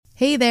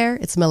Hey there,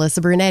 it's Melissa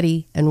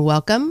Brunetti, and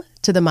welcome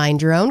to the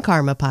Mind Your Own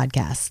Karma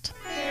podcast.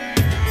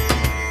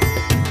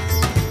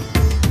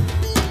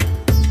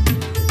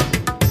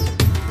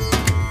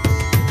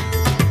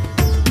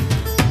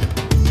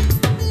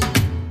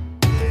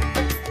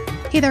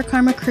 Hey there,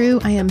 Karma Crew.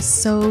 I am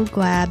so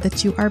glad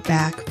that you are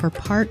back for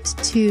part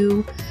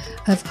 2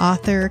 of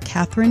author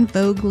Catherine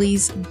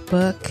Vogley's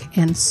book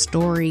and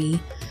story,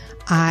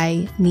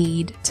 I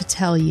Need to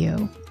Tell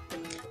You.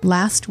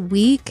 Last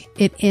week,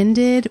 it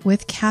ended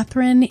with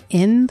Catherine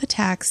in the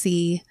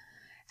taxi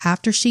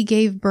after she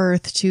gave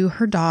birth to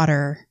her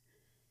daughter,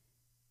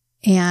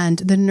 and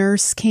the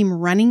nurse came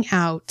running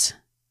out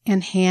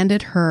and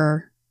handed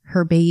her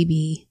her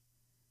baby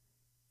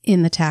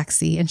in the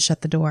taxi and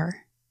shut the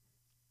door.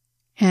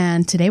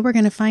 And today we're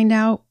going to find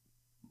out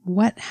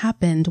what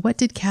happened. What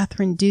did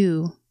Catherine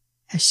do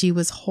as she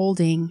was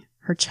holding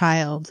her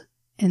child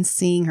and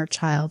seeing her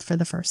child for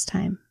the first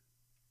time?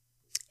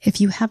 If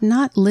you have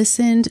not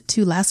listened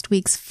to last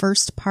week's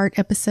first part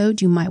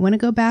episode, you might want to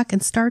go back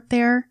and start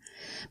there.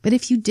 But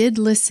if you did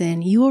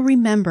listen, you will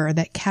remember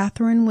that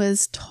Catherine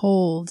was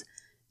told,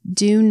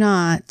 do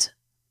not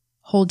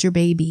hold your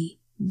baby.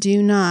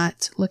 Do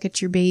not look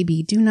at your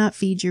baby. Do not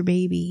feed your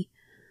baby.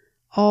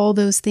 All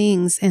those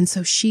things. And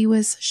so she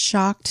was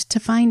shocked to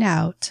find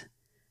out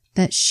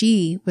that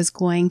she was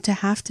going to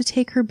have to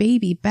take her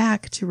baby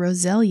back to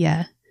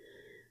Roselia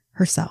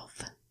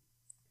herself.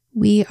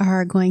 We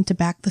are going to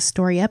back the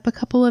story up a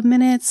couple of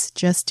minutes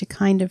just to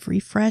kind of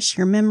refresh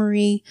your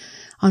memory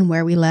on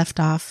where we left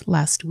off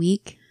last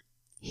week.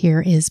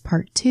 Here is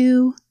part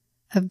 2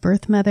 of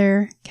birth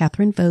mother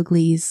Catherine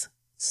Vogley's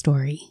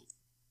story.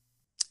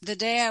 The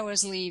day I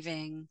was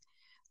leaving,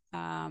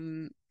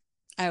 I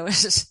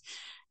was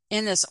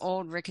in this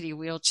old rickety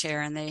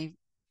wheelchair, and they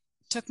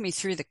took me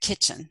through the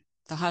kitchen,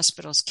 the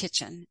hospital's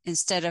kitchen,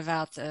 instead of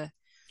out the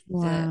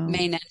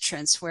main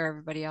entrance where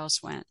everybody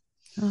else went.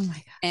 Oh my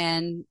God.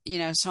 And,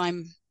 so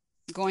I'm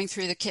going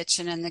through the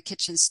kitchen, and the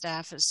kitchen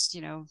staff is,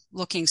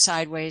 looking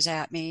sideways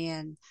at me,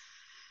 and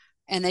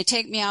they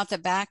take me out the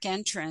back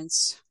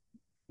entrance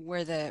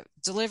where the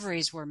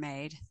deliveries were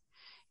made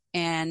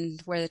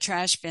and where the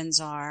trash bins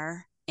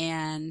are.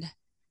 And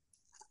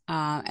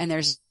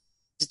there's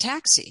a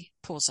taxi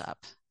pulls up.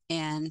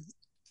 And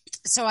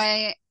so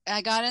I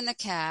got in the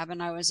cab,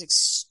 and I was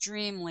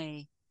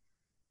extremely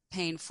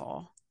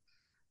painful.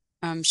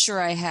 I'm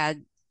sure I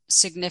had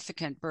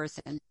significant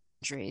birth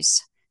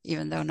injuries,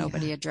 even though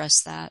nobody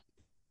addressed that.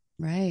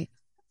 Right.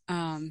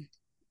 I'm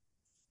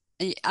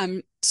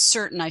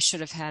certain I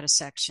should have had a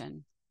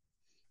section.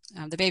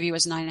 The baby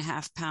was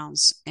 9.5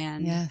 pounds.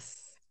 And yes.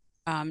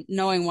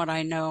 Knowing what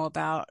I know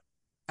about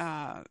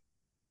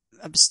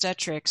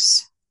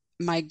obstetrics,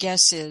 my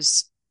guess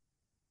is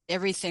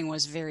everything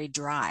was very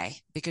dry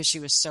because she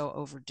was so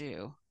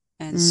overdue.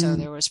 And so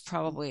there was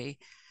probably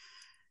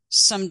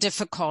some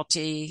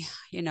difficulty,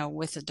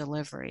 with the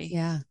delivery.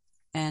 Yeah.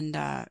 And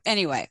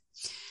anyway,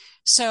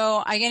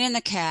 so I get in the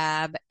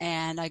cab,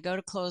 and I go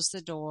to close the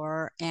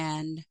door,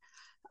 and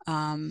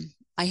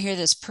I hear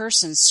this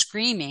person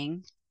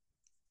screaming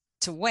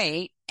to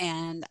wait.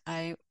 And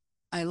I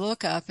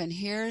look up, and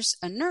here's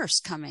a nurse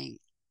coming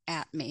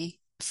at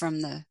me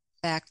from the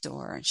back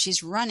door, and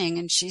she's running,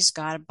 and she's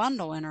got a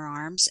bundle in her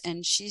arms,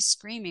 and she's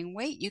screaming,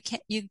 wait, you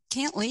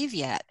can't leave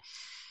yet.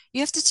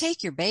 You have to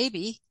take your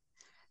baby.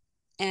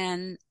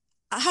 And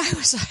I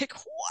was like,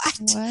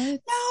 what? No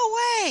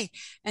way.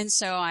 And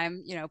so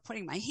I'm,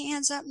 putting my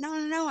hands up.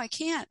 No, I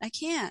can't.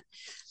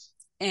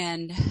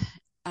 And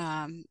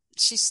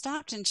she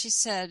stopped, and she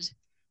said,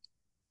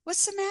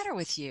 what's the matter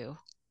with you?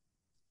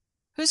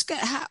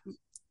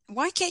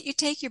 Why can't you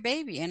take your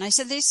baby? And I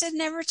said, they said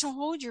never to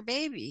hold your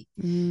baby.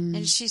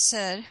 And she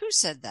said, who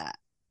said that?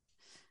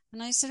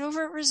 And I said,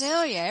 over at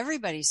Roselia,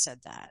 everybody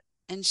said that.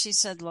 And she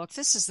said, look,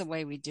 this is the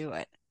way we do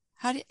it.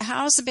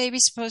 How is the baby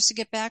supposed to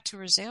get back to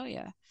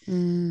Roselia?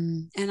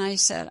 And I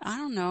said, I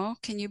don't know.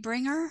 Can you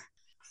bring her?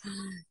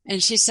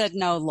 And she said,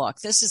 no, look,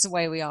 this is the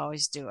way we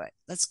always do it.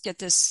 Let's get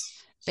this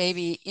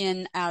baby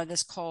out of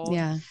this cold.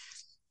 Yeah.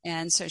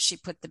 And so she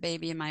put the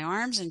baby in my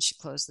arms, and she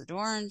closed the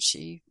door, and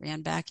she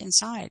ran back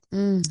inside.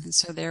 And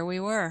so there we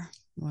were.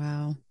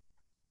 Wow.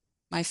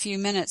 My few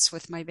minutes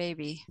with my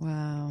baby.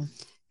 Wow.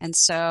 And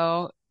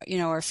so,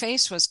 her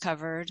face was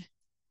covered.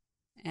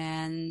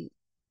 And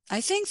I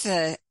think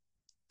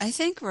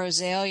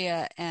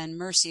Roselia and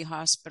Mercy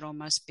Hospital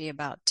must be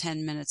about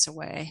 10 minutes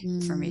away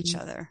from each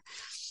other.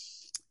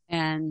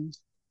 And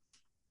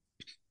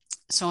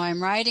so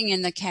I'm riding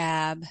in the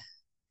cab,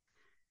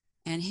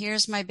 and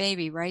here's my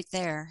baby right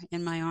there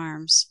in my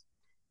arms.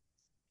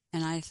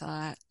 And I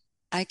thought,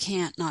 I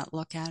can't not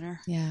look at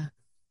her. Yeah.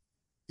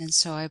 And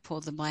so I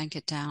pulled the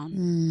blanket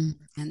down,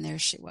 and there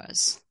she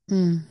was.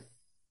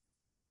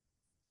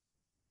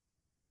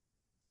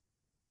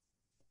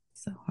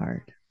 So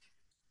hard.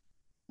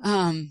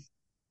 And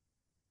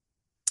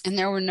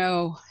there were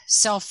no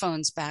cell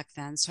phones back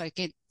then, so I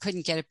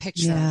couldn't get a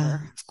picture of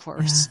her, of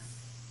course.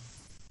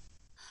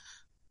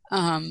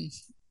 Yeah.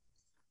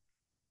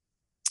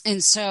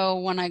 And so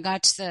when I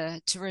got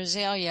to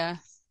Roselia,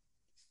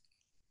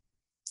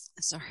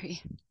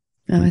 Sorry.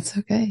 No, it's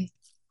okay.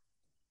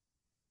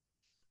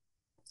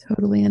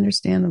 Totally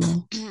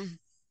understandable.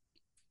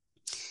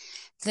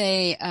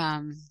 They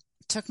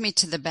took me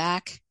to the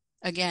back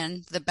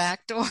again, the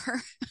back door,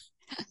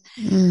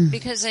 Mm.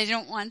 because they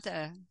don't want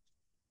the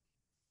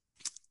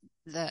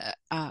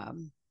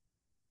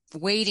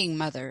waiting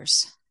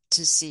mothers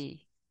to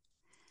see.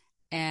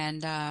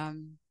 And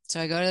so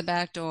I go to the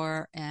back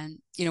door, and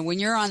when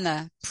you're on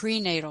the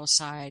prenatal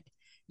side,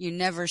 you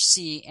never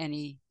see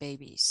any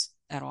babies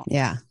at all.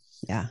 Yeah.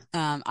 Yeah.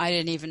 I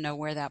didn't even know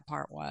where that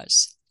part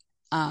was.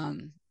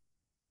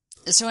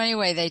 So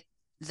anyway,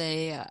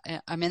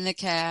 I'm in the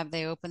cab,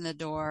 they open the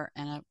door,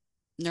 and a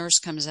nurse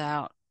comes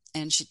out,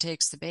 and she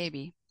takes the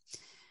baby,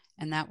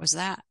 and that was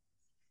that.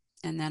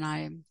 And then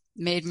I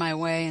made my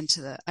way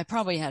I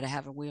probably had to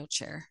have a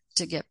wheelchair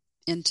to get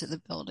into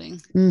the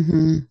building,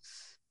 Mm-hmm.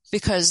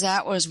 because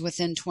that was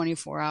within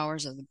 24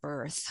 hours of the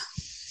birth.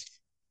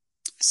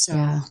 So,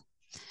 Yeah.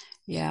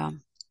 yeah.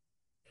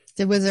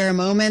 Was there a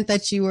moment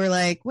that you were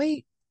like,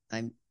 wait,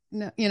 I'm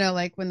no,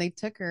 like when they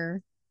took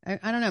her,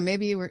 I don't know,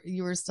 maybe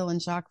you were still in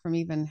shock from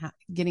even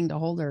getting to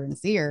hold her and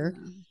see her,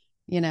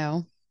 you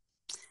know?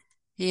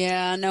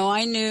 Yeah, no,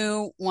 I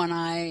knew when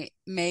I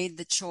made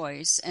the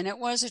choice, and it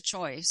was a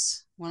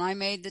choice. When I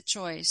made the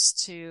choice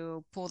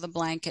to pull the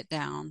blanket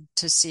down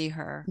to see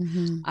her,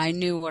 Mm-hmm. I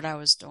knew what I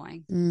was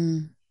doing.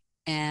 Mm.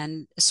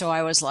 And so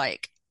I was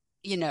like,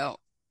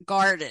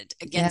 guarded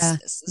Yeah.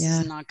 against this.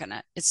 Yeah.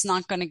 It's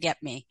not gonna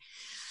get me.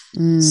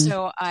 Mm.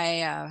 So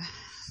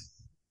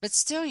but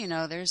still,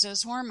 there's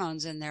those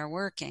hormones in there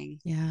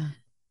working. Yeah.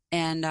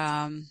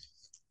 And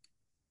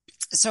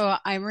so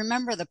I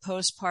remember the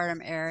postpartum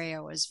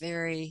area was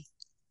very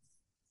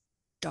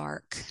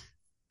dark.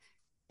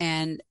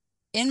 And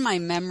in my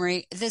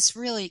memory, this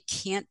really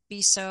can't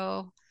be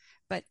so,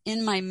 but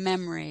in my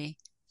memory,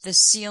 the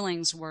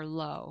ceilings were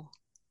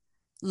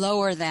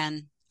lower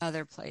than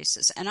other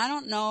places. And I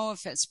don't know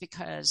if it's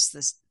because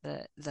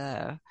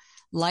the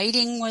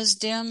lighting was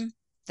dim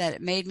that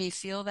it made me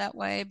feel that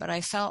way, but I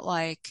felt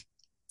like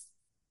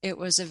it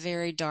was a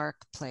very dark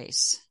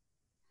place,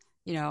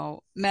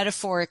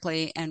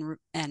 metaphorically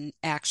and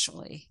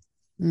actually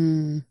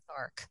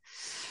dark.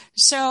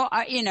 So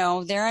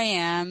there I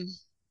am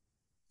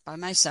by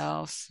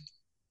myself.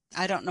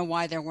 I don't know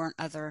why there weren't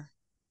other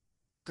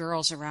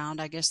girls around.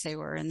 I guess they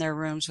were in their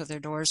rooms with their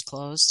doors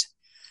closed.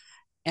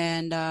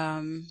 And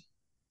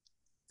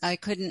I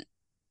couldn't,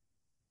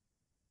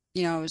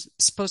 I was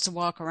supposed to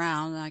walk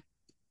around, and I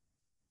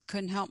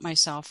couldn't help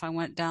myself. I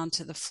went down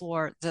to the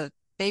floor. The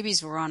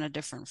babies were on a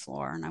different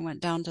floor, and I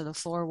went down to the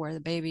floor where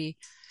the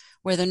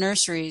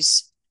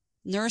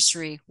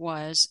nursery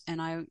was,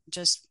 and I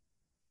just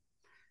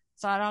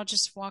thought I'll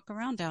just walk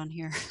around down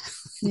here.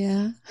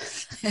 Yeah.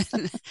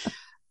 and,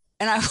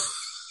 and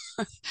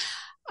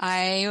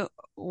I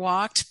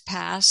walked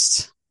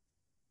past.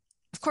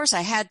 Of course,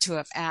 I had to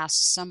have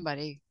asked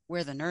somebody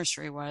where the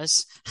nursery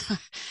was,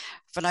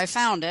 but I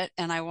found it,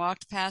 and I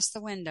walked past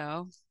the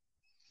window,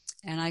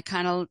 and I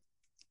kind of,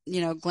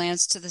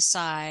 glanced to the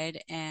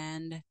side,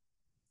 and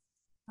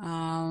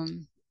I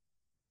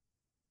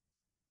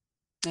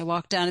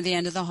walked down to the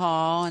end of the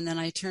hall, and then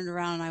I turned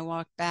around and I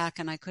walked back,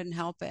 and I couldn't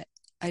help it.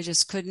 I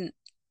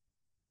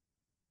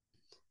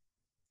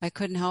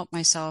couldn't help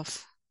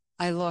myself.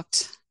 I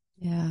looked,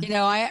 Yeah.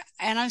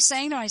 and I'm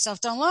saying to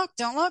myself, don't look,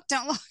 don't look,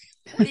 don't look.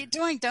 What are you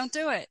doing? Don't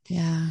do it.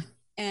 Yeah.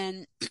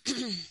 And,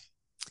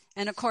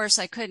 and of course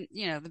I couldn't,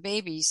 the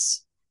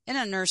babies in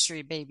a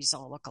nursery, babies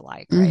all look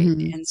alike, right?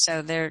 Mm-hmm. And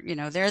so there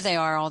they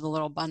are, all the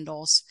little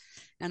bundles.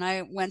 And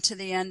I went to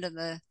the end of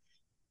the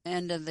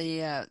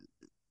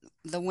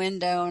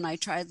window, and I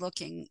tried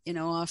looking,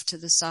 off to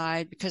the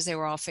side, because they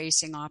were all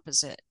facing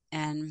opposite.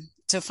 And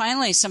so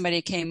finally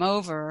somebody came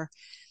over,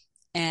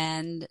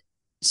 and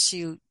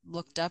she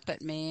looked up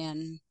at me,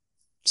 and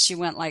she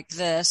went like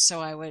this. So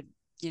I would,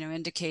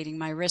 indicating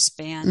my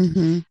wristband.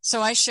 Mm-hmm.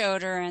 So I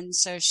showed her. And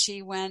so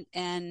she went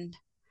and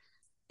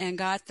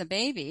got the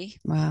baby.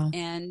 Wow.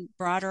 And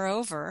brought her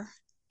over,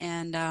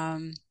 and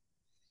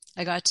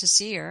I got to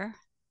see her.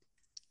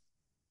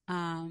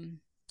 I'm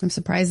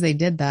surprised they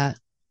did that.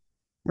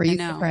 Were you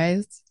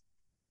surprised?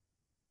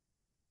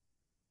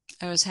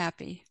 I was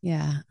happy.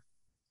 Yeah.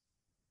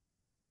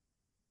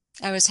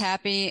 I was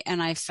happy,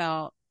 and I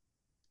felt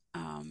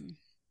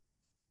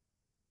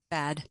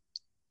bad.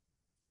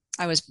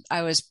 I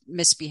was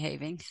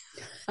misbehaving.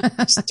 I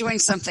was doing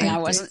something I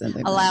wasn't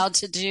allowed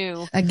to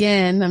do.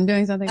 Again, I'm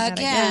doing something bad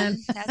again.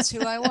 That's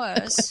who I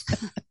was.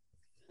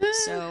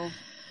 So,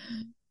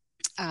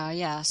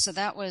 yeah, so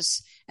that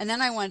was, and then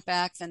I went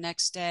back the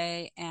next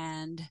day,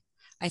 and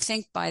I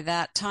think by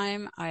that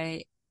time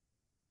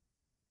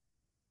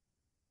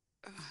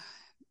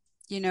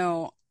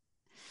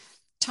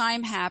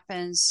time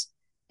happens,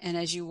 and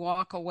as you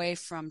walk away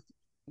from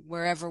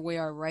wherever we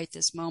are right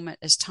this moment,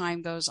 as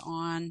time goes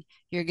on,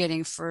 you're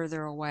getting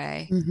further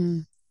away. Mm-hmm.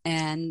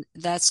 And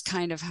that's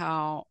kind of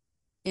how,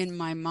 in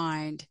my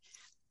mind,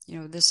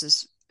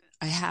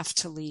 I have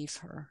to leave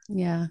her.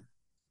 Yeah.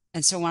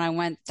 And so when I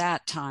went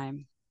that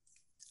time,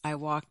 I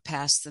walked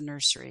past the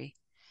nursery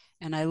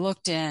and I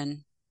looked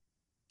in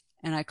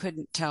and I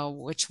couldn't tell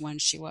which one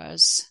she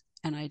was.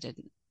 And I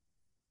didn't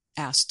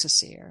ask to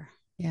see her.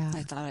 Yeah.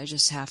 I thought I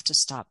just have to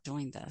stop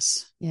doing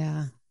this.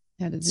 Yeah.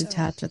 You had to So,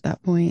 detach at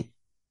that point.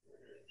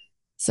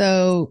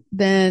 So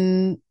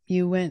then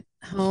you went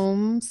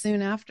home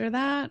soon after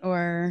that,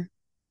 or,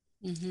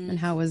 mhm. and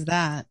how was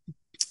that?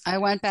 I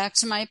went back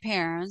to my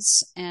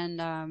parents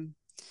and,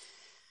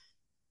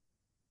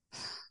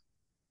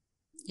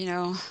 you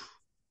know,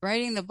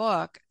 writing the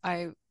book,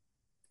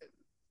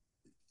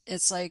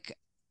 it's like,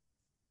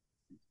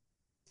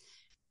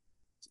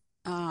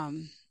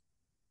 um,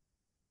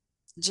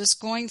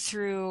 just going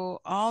through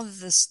all of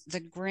this, the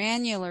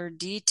granular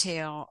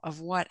detail of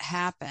what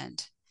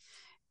happened.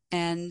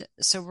 And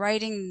so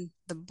writing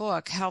the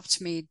book helped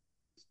me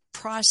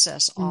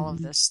process all of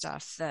Mm-hmm. this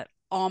stuff that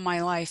all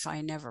my life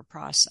I never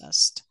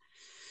processed.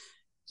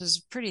 It was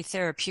pretty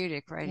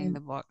therapeutic writing the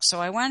book. So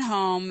I went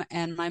home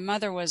and my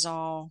mother was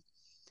all,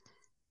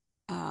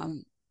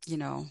 um, you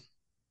know,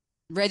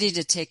 ready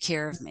to take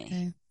care of me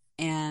Okay.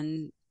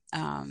 and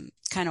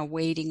kind of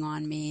waiting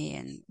on me,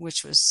 and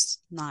which was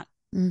not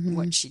Mm-hmm.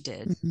 what she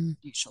did Mm-hmm.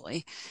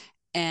 usually.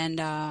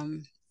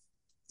 And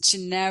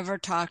she never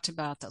talked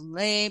about the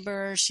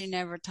labor. She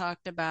never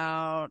talked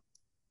about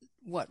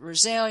what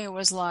Rosalia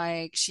was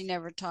like. She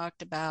never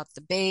talked about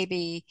the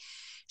baby.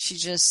 She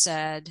just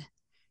said,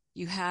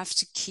 you have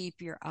to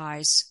keep your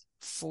eyes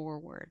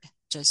forward.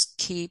 Just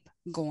keep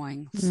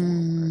going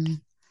forward.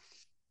 Mm.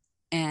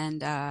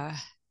 And I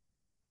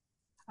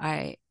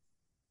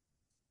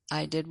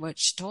I did what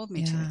she told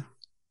me to. Yeah.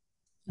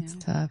 That's Yeah.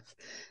 tough.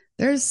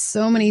 There's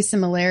so many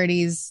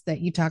similarities that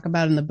you talk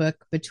about in the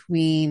book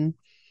between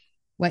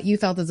what you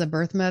felt as a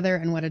birth mother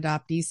and what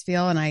adoptees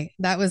feel. And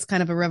that was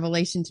kind of a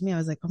revelation to me. I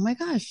was like, oh my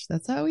gosh,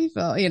 that's how we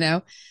felt, you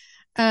know?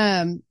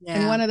 And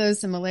Yeah. one of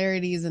those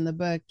similarities in the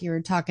book, you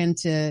were talking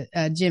to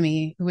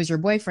Jimmy, who was your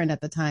boyfriend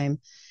at the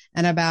time,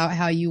 and about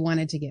how you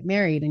wanted to get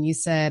married. And you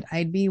said,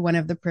 I'd be one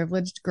of the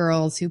privileged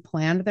girls who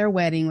planned their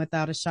wedding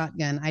without a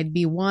shotgun. I'd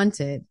be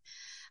wanted.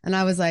 And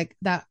I was like,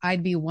 that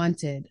I'd be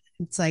wanted.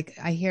 It's like,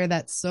 I hear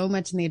that so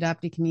much in the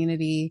adoptee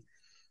community,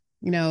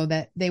 you know,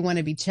 that they want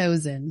to be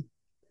chosen.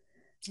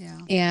 Yeah.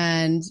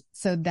 And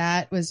so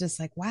that was just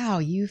like, wow,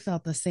 you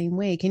felt the same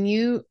way. Can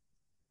you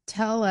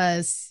tell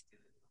us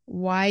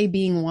why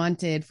being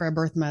wanted for a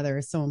birth mother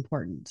is so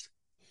important?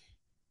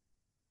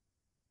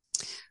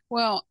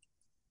 Well,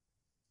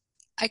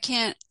 I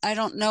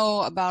don't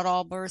know about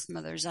all birth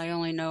mothers. I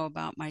only know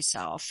about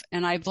myself.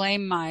 And I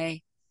blame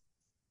my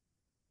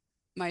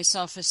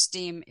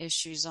self-esteem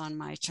issues on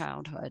my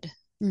childhood.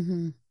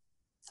 Mm-hmm.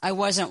 I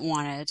wasn't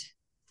wanted.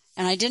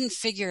 And I didn't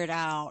figure it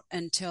out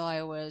until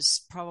I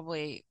was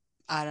probably,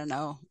 I don't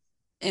know,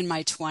 in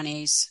my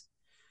 20s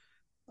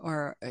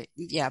or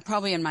yeah,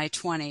 probably in my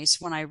 20s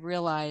when I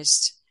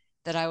realized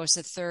that I was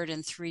the third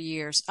in 3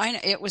 years.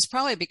 It was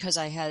probably because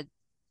I had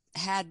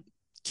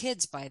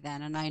kids by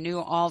then and I knew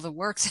all the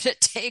work that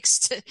it takes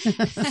to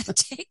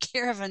take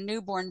care of a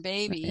newborn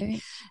baby.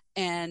 Right.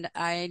 And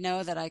I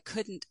know that I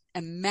couldn't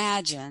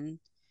imagine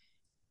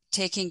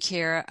taking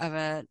care of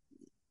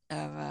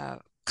a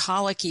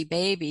colicky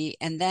baby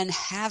and then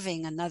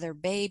having another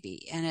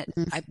baby. And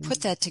I Mm-hmm.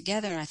 put that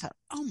together and I thought,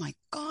 oh my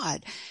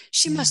God,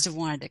 she Yeah. must have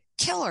wanted to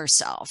kill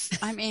herself.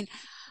 I mean,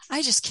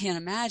 I just can't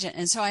imagine.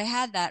 And so I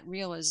had that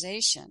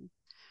realization.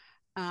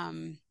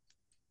 Um,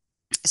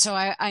 so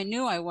I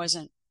knew I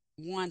wasn't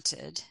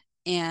wanted.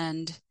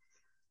 And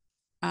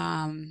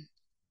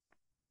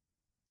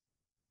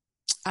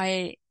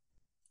I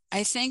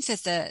I think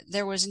that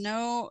there was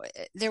no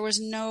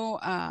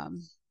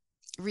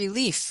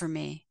relief for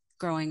me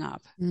growing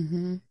up.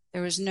 Mm-hmm.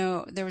 There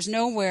was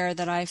nowhere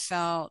that I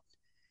felt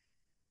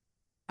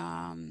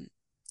um,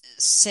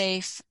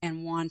 safe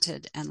and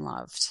wanted and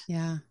loved,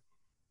 Yeah.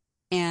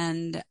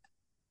 and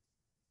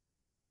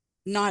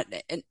not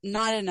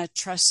not in a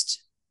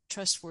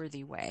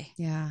trustworthy way.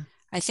 Yeah.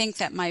 I think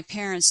that my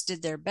parents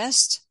did their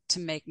best to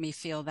make me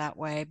feel that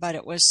way, but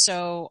it was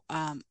so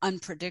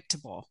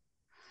unpredictable,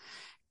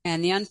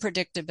 and the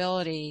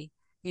unpredictability,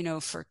 you know,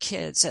 for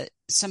kids,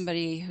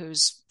 somebody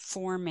who's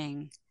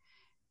forming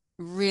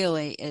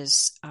really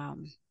is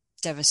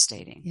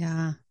devastating.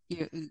 Yeah.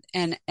 You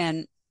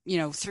and you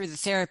know, through the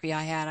therapy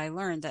I had, I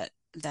learned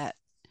that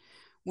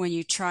when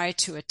you try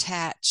to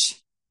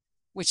attach,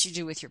 which you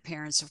do with your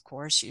parents, of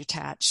course, you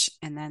attach,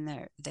 and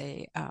then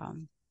they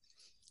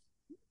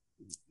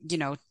you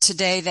know,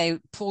 today they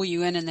pull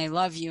you in and they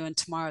love you, and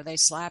tomorrow they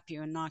slap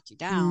you and knock you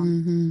down,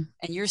 Mm-hmm.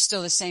 and you're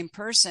still the same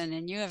person,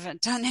 and you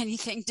haven't done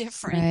anything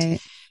different. Right.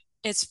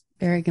 It's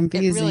Very it really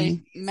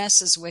confusing.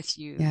 messes with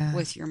you, Yeah.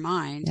 with your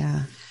mind.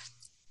 Yeah.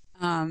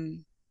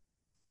 Um,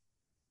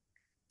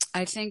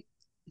 I think,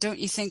 don't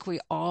you think we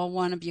all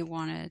want to be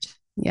wanted,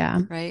 Yeah.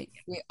 right?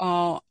 We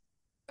all,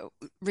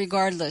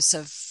 regardless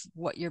of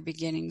what your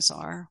beginnings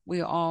are,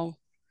 we all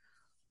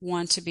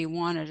want to be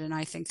wanted. And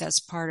I think that's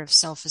part of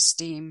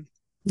self-esteem.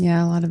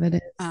 Yeah. A lot of it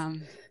is.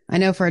 Um, I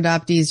know for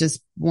adoptees,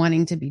 just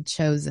wanting to be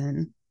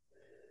chosen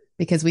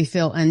because we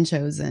feel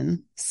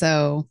unchosen.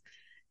 So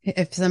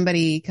if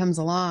somebody comes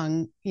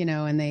along,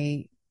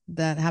 and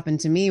that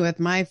happened to me with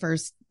my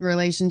first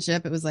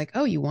relationship, it was like,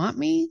 oh, you want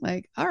me?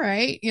 Like, all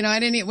right.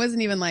 it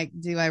wasn't even like,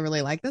 do I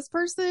really like this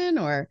person?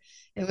 Or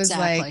it was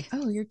like, Exactly.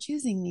 oh, you're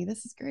choosing me.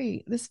 This is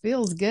great. This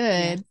feels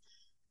Yeah. good.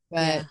 But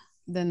Yeah.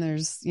 then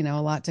there's, a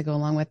lot to go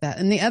along with that.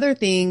 And the other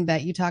thing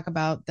that you talk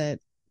about that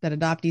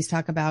adoptees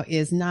talk about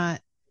is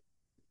not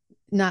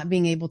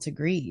being able to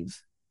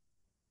grieve.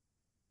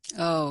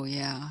 Oh,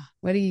 yeah.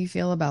 What do you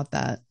feel about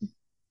that?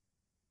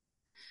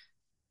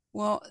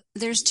 Well,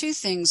 there's two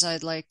things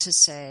I'd like to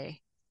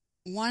say.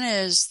 One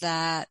is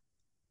that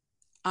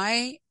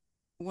I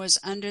was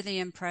under the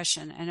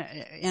impression,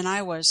 and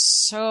I was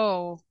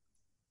so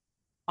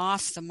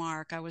off the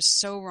mark. I was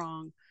so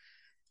wrong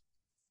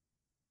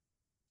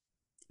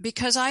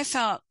because I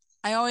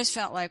always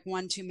felt like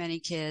one too many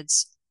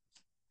kids.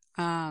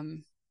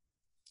 Um,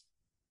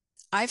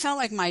 I felt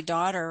like my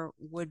daughter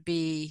would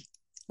be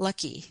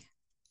lucky.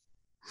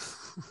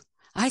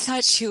 I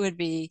thought she would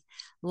be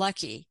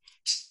lucky.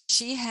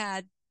 She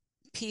had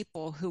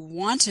people who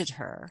wanted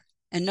her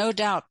and no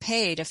doubt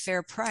paid a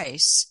fair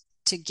price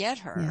to get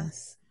her,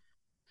 Yes.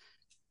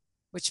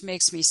 which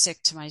makes me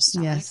sick to my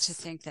stomach to Yes.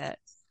 think that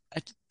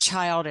a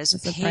child is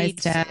It's a price paid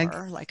tag.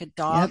 for like a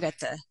dog Yep. at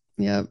the,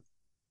 Yep.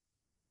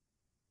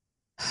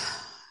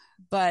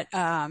 but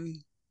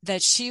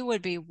that she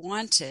would be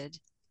wanted.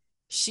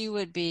 She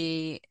would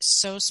be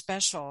so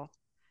special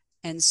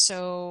and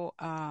so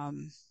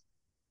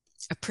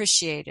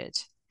appreciated.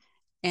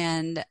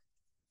 And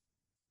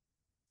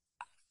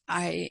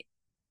I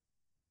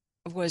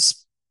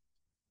was,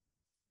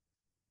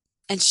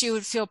 and she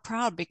would feel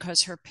proud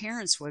because her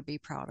parents would be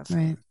proud of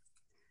Right. her.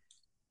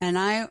 And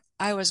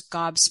I was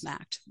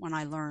gobsmacked when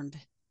I learned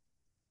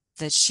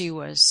that she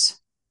was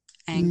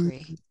Mm.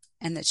 angry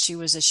and that she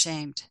was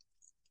ashamed.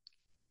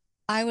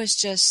 I was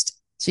just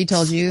She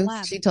told you.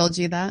 flab. She told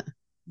you that.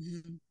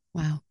 Mhm.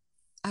 Wow.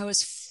 I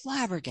was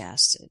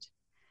flabbergasted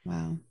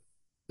Wow.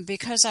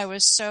 because I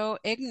was so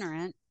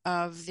ignorant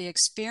of the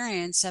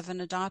experience of an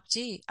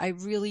adoptee. I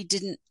really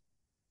didn't,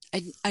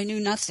 I knew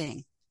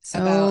nothing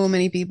So about,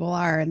 many people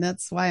are, and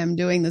that's why I'm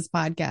doing this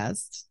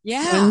podcast. One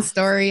yeah,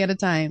 story at a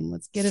time.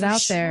 Let's get it for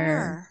out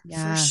there. sure. For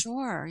Yeah.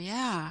 sure.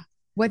 Yeah.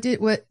 What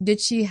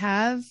did she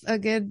have a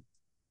good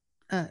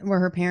were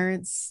her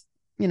parents,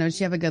 did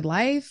she have a good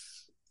life?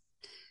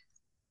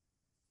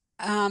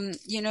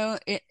 You know,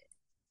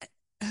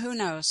 who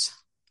knows?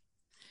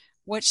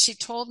 What she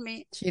told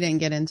me, She didn't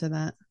get into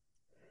that.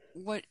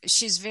 what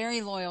she's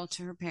very loyal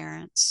to her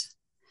parents.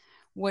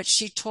 What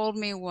she told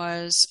me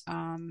was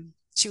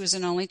she was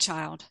an only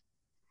child.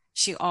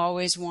 She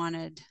always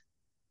wanted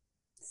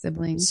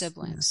Siblings. Yeah.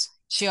 siblings.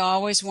 She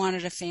always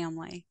wanted a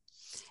family.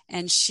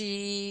 And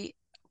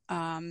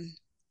um,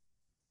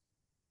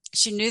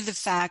 she knew the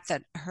fact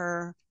that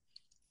her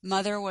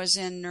mother was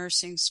in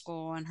nursing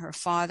school and her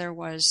father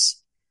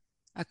was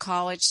a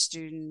college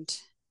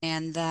student,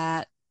 and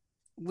that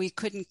we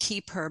couldn't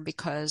keep her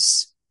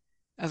because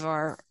of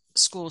our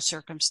school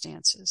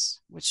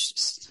circumstances, which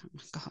is, oh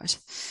my God.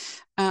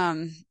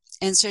 Um,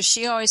 and so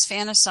she always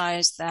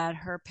fantasized that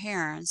her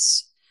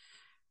parents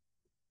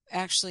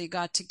actually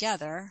got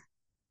together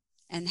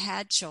and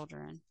had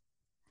children.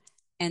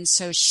 And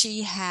so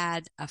she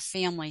had a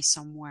family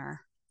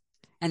somewhere,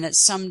 and that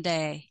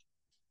someday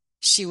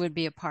she would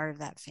be a part of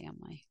that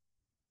family.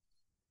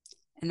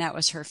 And that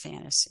was her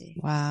fantasy.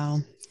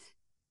 Wow.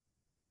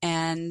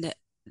 And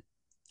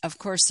of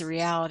course, the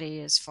reality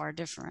is far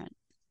different.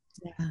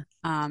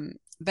 Yeah.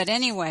 But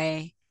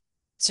anyway,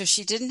 so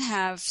she didn't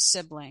have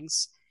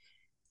siblings.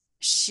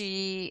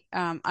 I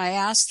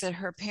asked that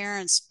her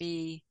parents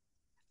be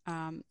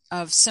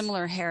of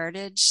similar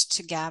heritage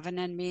to Gavin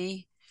and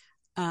me,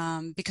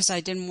 because I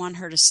didn't want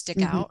her to stick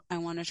Mm-hmm. out. I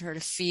wanted her to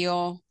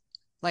feel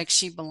like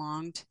she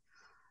belonged.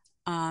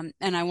 And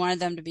I wanted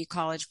them to be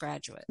college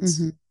graduates.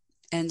 Mm-hmm.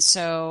 And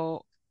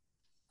so,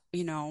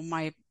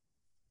 my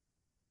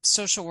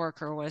social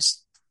worker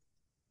was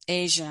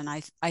Asian.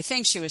 I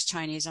think she was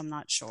Chinese, I'm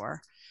not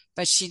sure,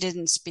 but she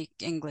didn't speak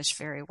English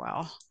very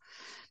well.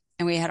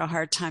 And we had a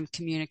hard time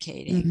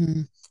communicating.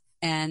 Mm-hmm.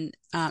 And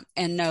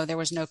no, there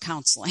was no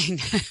counseling.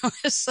 It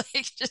was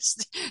like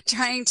just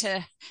trying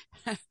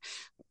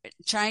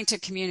to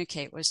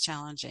communicate was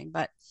challenging.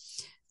 But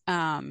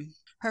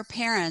her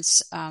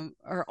parents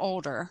are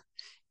older,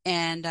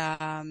 and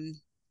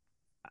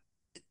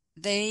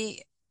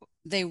they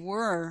they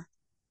were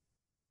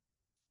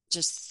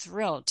just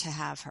thrilled to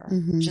have her,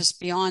 Mm-hmm. just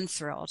beyond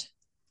thrilled.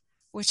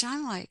 Which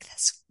I'm like,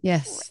 that's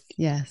Yes. great.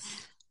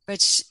 Yes.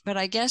 But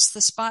I guess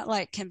the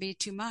spotlight can be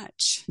too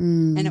much,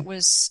 and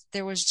Mm.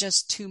 there was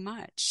just too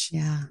much.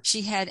 Yeah.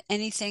 She had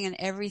anything and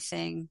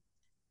everything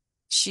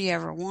she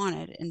ever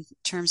wanted in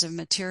terms of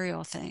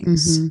material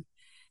things. Mm-hmm.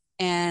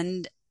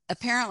 And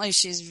apparently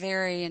she's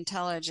very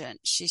intelligent.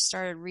 She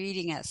started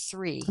reading at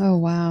 3, Oh,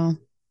 wow.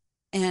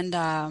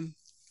 and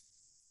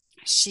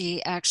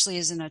she actually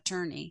is an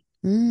attorney.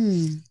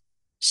 Mm.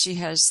 She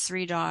has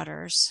 3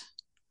 daughters.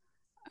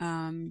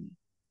 Um,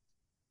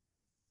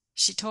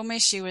 she told me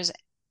she was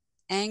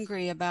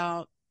angry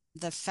about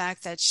the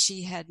fact that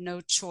she had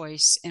no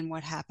choice in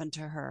what happened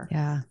to her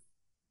Yeah.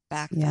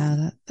 back Yeah.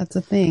 then. That's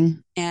a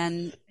thing.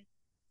 And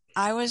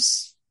I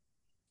was,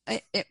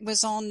 it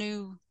was all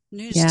new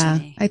news to Yeah.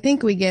 me. I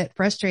think we get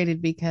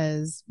frustrated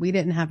because we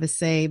didn't have a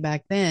say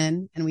back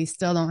then and we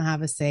still don't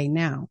have a say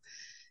now.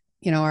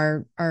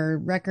 Our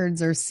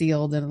records are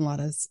sealed in a lot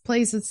of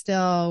places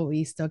still.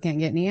 We still can't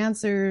get any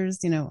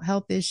answers,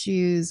 health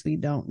issues we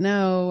don't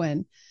know.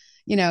 And,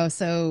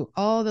 so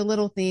all the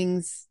little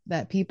things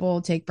that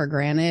people take for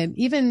granted,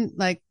 even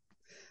like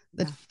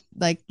the, Yeah.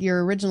 like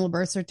your original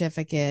birth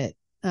certificate,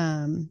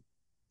 those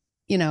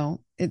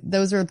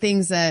are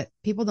things that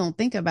people don't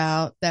think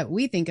about that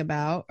we think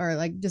about, or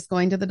like just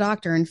going to the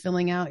doctor and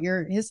filling out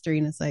your history.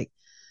 And it's like,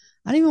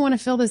 I don't even want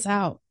to fill this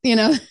out.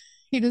 You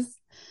just,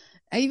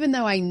 even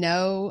though I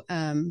know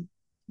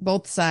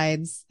both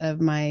sides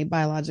of my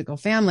biological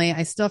family,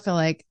 I still feel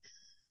like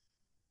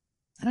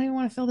I don't even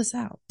want to fill this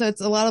out. So it's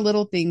a lot of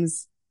little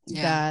things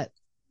Yeah. that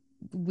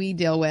we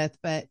deal with.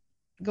 But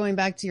going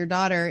back to your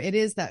daughter, it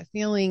is that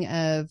feeling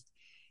of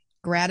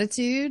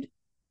gratitude,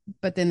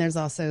 but then there's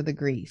also the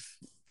grief.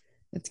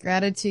 It's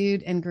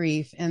gratitude and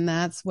grief. And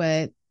that's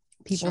what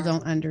people Sure.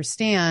 don't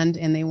understand.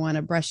 And they want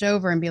to brush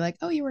over and be like,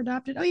 oh, you were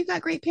adopted. Oh, you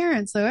got great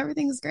parents. So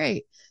everything's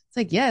great. It's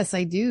like, yes,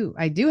 I do.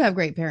 I do have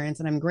great parents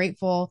and I'm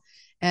grateful.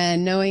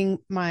 And knowing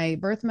my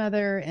birth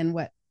mother and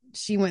what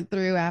she went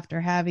through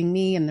after having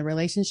me and the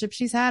relationship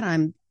she's had,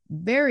 I'm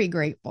very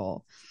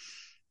grateful,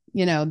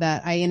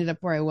 that I ended up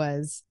where I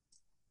was.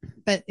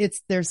 But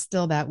there's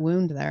still that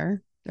wound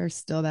there. There's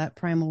still that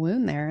primal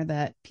wound there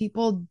that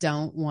people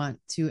don't want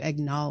to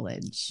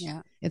acknowledge.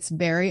 Yeah. It's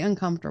very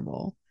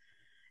uncomfortable.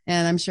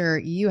 And I'm sure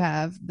you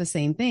have the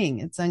same thing.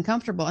 It's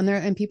uncomfortable.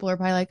 And people are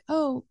probably like,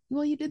 oh,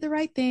 well, you did the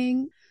right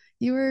thing.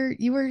 You're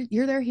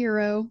their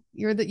hero.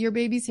 You're your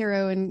baby's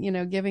hero,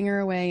 and, giving her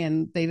away,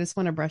 and they just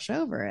want to brush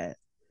over it.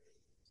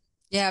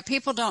 Yeah.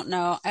 People don't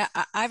know.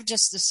 I've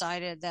just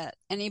decided that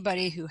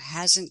anybody who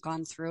hasn't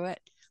gone through it,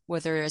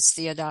 whether it's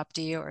the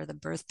adoptee or the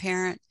birth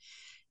parent,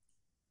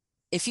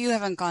 if you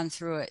haven't gone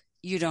through it,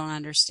 you don't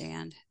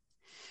understand.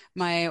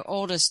 My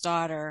oldest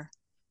daughter,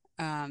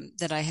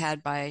 that I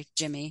had by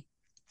Jimmy,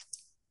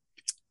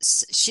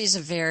 she's a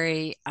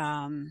very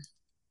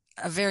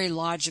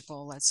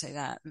logical, let's say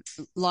that,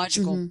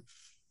 logical Mm-hmm.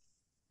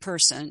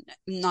 person.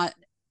 Not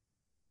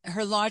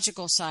her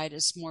logical side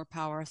is more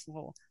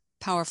powerful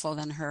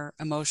than her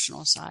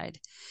emotional side.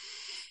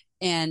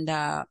 And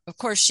of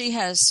course, she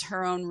has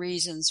her own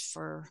reasons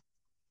for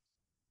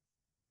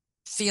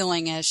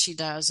feeling as she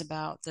does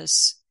about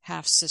this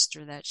half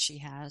sister that she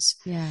has.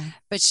 Yeah.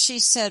 But she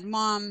said,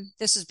 Mom,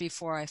 this is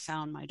before I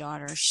found my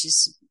daughter.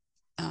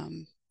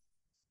 Um,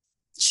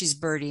 she's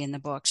Birdie in the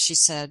book. She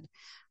said,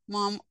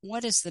 Mom,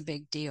 what is the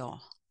big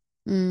deal?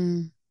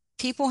 Mm.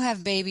 People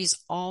have babies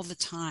all the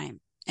time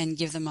and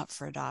give them up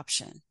for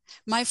adoption.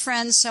 My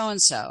friend so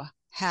and so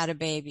had a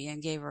baby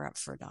and gave her up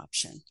for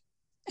adoption,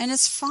 and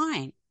it's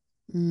fine.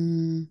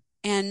 Mm.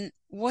 And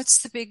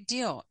what's the big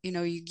deal?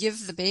 You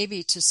give the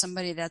baby to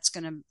somebody that's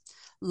going to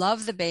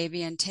love the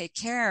baby and take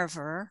care of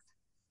her,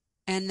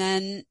 and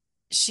then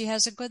she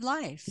has a good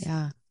life.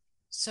 Yeah.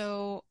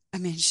 So, I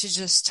mean, she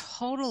just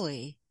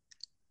totally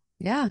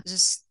Yeah.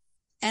 just,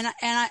 and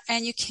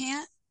you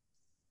can't,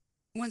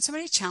 when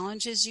somebody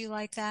challenges you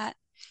like that,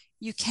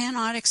 you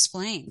cannot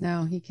explain.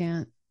 No, he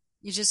can't.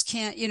 You just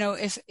can't,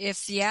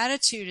 if the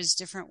attitude is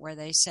different where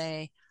they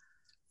say,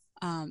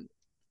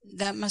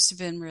 that must have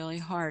been really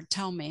hard.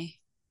 Tell me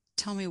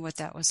what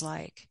that was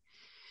like.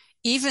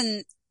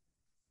 Even,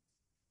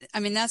 I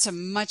mean, that's a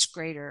much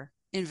greater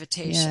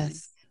invitation.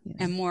 Yes. Yeah.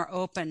 And more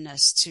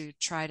openness to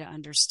try to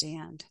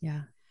understand.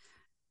 Yeah.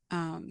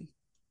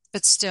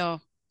 But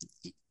still,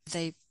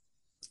 they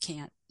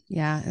can't.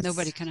 Yeah.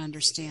 Nobody can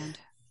understand.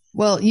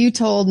 Well, you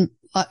told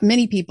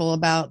many people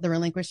about the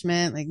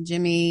relinquishment, like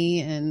Jimmy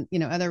and,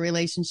 other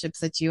relationships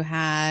that you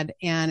had.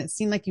 And it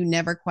seemed like you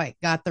never quite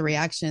got the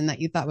reaction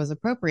that you thought was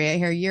appropriate.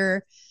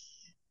 Here,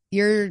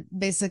 you're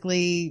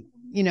basically,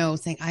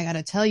 saying, I got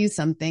to tell you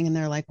something. And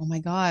they're like, oh my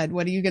God,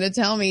 what are you going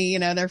to tell me?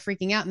 They're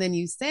freaking out. And then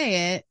you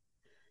say it,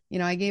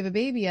 I gave a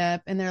baby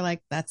up, and they're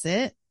like, that's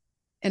it.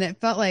 And it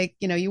felt like,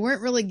 you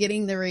weren't really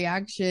getting the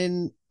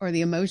reaction or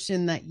the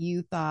emotion that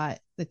you thought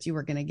that you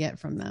were going to get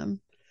from them.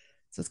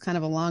 So it's kind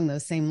of along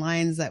those same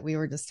lines that we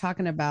were just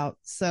talking about.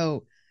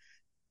 So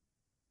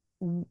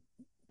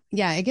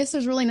yeah, I guess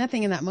there's really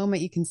nothing in that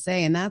moment you can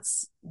say. And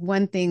that's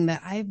one thing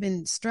that I've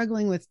been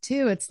struggling with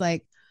too. It's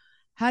like,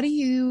 how do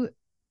you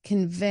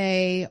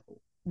convey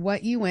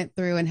what you went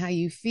through and how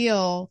you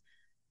feel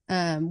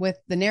with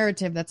the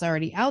narrative that's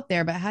already out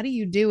there? But how do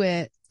you do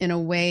it in a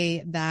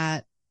way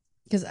that,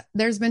 because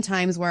there's been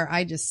times where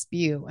I just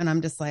spew and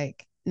I'm just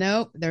like,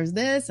 nope, there's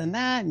this and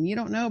that, and you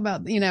don't know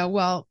about,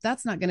 well,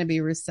 that's not going to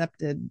be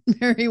receptive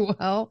very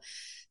well.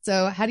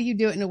 So how do you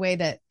do it in a way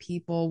that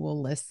people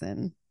will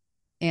listen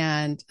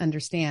and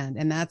understand?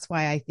 And that's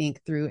why I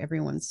think through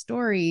everyone's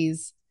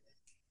stories,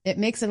 it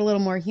makes it a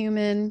little more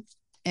human,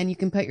 and you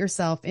can put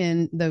yourself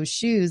in those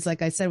shoes.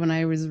 Like I said, when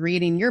I was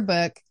reading your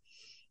book,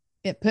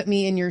 it put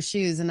me in your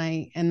shoes, and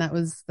that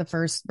was the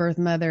first birth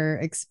mother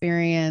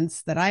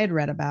experience that I had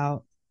read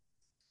about,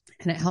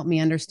 and it helped me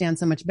understand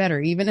so much better.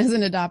 Even as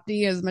an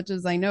adoptee, as much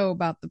as I know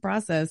about the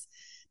process,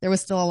 there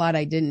was still a lot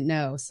I didn't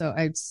know. So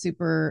I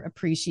super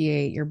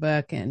appreciate your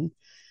book and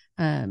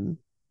um,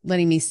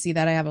 letting me see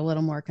that I have a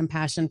little more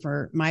compassion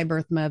for my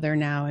birth mother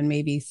now, and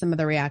maybe some of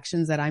the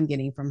reactions that I'm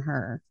getting from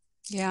her.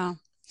 Yeah,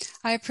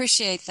 I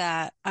appreciate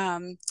that.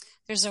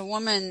 There's a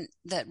woman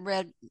that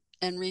read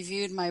and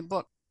reviewed my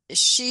book.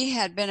 She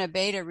had been a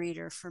beta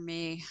reader for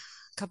me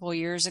a couple of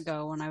years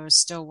ago when I was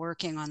still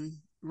working on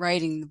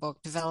writing the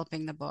book,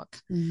 developing the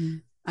book.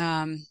 Mm-hmm.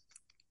 Um,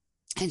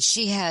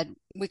 and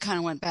we kind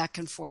of went back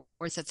and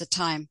forth at the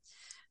time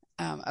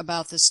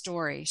about the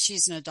story.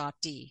 She's an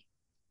adoptee.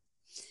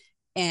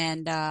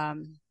 And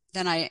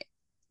then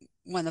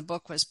when the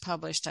book was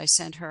published, I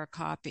sent her a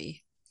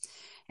copy.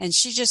 And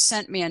she just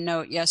sent me a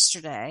note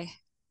yesterday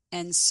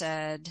and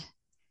said,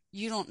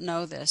 "You don't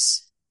know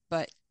this,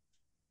 but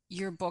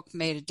your book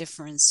made a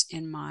difference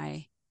in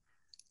my,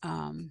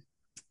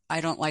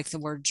 I don't like the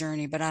word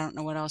journey, but I don't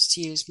know what else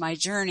to use, my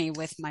journey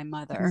with my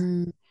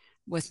mother,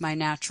 with my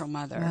natural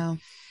mother." Wow.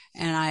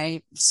 And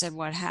I said,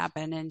 "What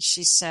happened?" And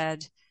she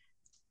said,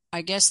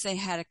 "I guess they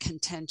had a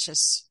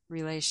contentious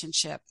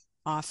relationship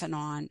off and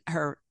on.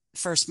 Her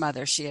first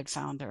mother, she had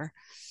found her.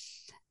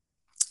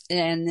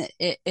 And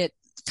it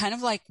kind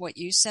of like what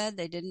you said,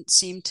 they didn't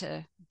seem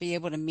to be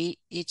able to meet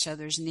each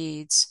other's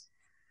needs.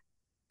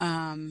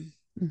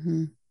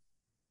 Mm-hmm.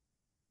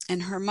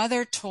 And her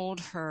mother told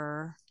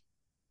her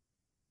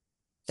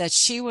that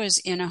she was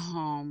in a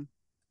home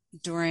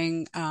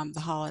during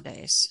the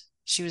holidays.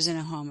 She was in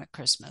a home at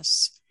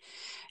Christmas.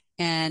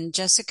 And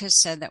Jessica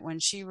said that when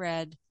she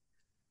read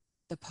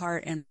the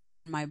part in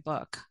my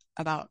book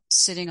about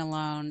sitting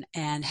alone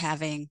and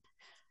having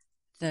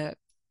the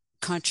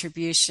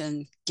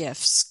contribution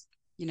gifts,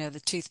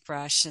 the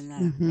toothbrush and the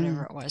Mm-hmm.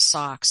 whatever it was,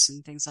 socks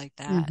and things like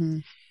that. Mm-hmm.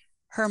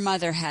 Her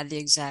mother had the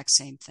exact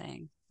same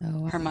thing.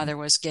 Oh, wow. Her mother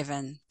was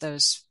given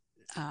those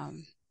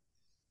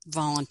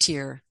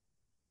volunteer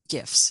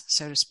gifts,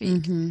 so to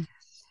speak. Mm-hmm.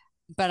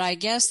 But I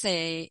guess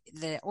the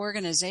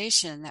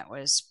organization that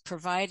was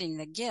providing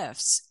the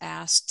gifts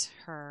asked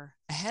her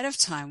ahead of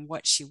time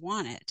what she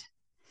wanted.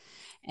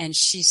 And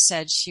she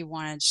said she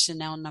wanted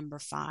Chanel number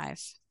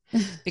 5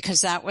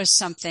 because that was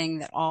something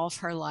that all of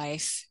her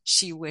life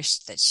she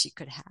wished that she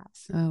could have.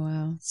 Oh,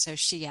 wow. So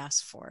she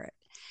asked for it.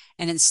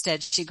 And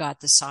instead she got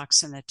the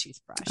socks and the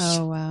toothbrush.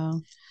 Oh, wow.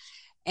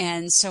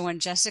 And so when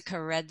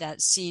Jessica read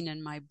that scene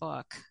in my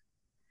book,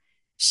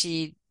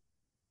 she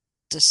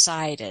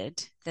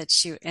decided that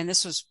and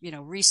this was,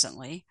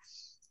 recently,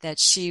 that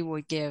she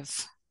would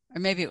give,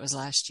 or maybe it was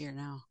last year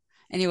now,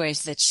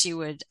 anyways, that she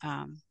would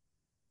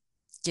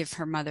give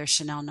her mother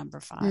Chanel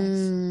number 5.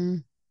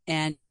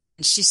 And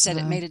she said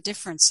it made a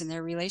difference in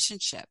their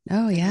relationship.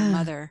 Oh, yeah. Her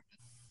mother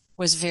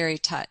was very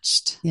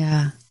touched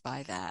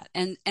by that.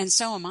 And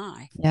so am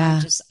I.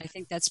 Yeah. I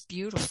think that's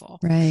beautiful.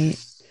 Right.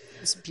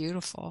 It's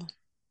beautiful.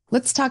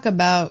 Let's talk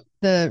about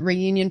the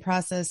reunion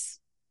process.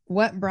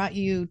 What brought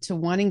you to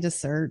wanting to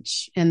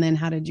search? And then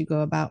how did you go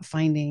about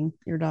finding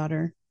your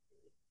daughter?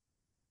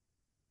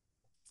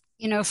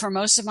 For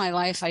most of my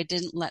life, I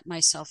didn't let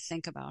myself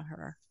think about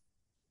her.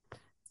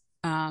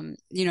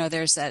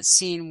 There's that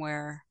scene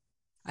where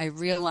I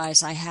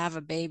realize I have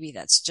a baby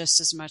that's just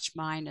as much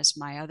mine as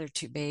my other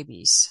 2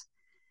 babies.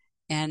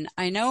 And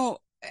I know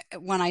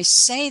when I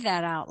say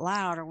that out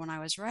loud or when I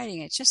was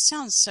writing, it just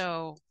sounds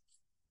so,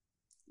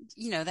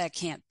 that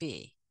can't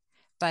be.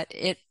 But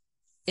it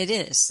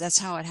is. That's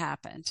how it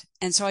happened.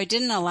 And so I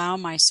didn't allow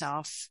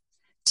myself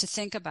to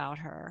think about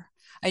her.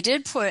 I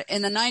did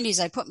in the 90s,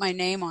 I put my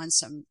name on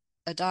some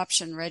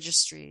adoption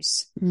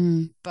registries,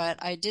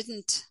 but I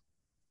didn't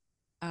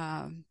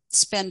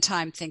spend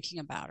time thinking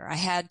about her. I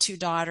had 2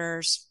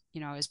 daughters,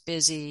 I was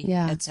busy,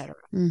 etc.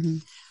 Mm-hmm.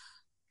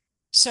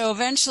 So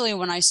eventually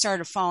when I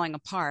started falling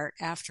apart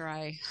after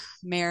I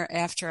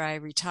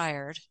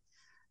retired,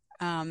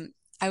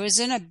 I was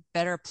in a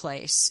better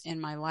place in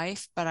my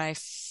life, but I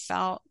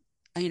felt,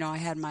 I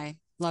had my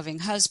loving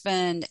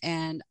husband,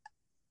 and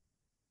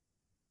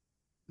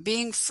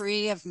being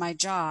free of my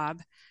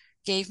job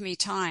gave me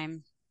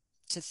time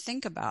to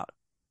think about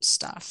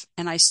stuff.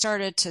 And I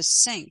started to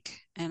sink,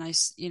 and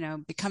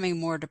becoming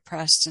more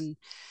depressed and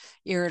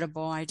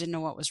irritable. I didn't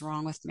know what was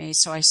wrong with me.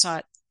 So I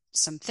sought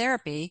some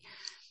therapy.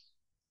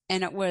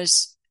 And it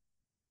was,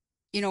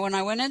 when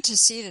I went in to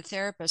see the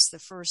therapist the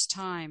first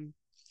time,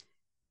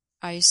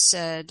 I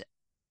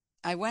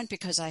went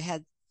because I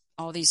had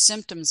all these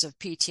symptoms of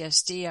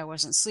PTSD. I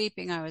wasn't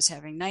sleeping. I was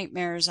having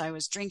nightmares. I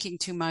was drinking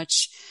too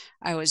much.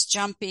 I was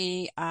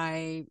jumpy.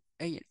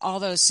 All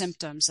those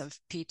symptoms of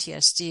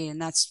PTSD.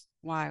 And that's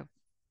why I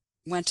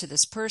went to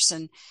this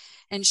person.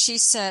 And she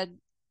said,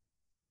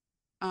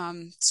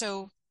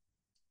 "So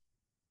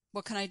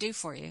what can I do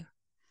for you?"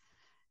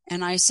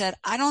 And I said,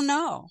 "I don't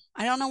know.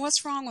 I don't know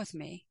what's wrong with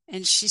me."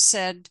 And she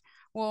said,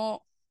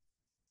 "Well,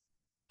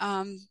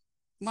 why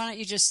don't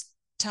you just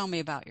tell me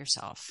about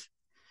yourself?"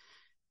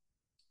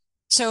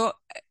 So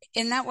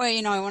in that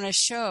way, I want to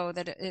show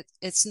that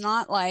it's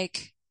not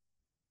like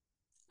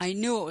I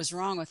knew what was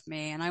wrong with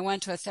me. And I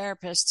went to a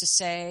therapist to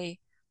say,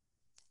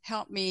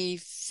 help me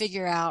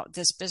figure out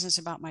this business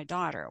about my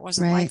daughter. It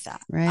wasn't Right. like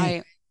that.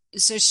 Right.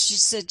 So she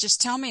said,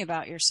 just tell me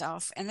about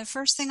yourself. And the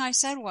first thing I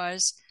said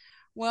was,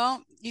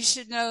 well, you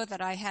should know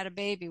that I had a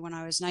baby when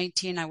I was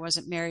 19. I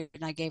wasn't married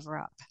and I gave her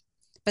up.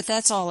 But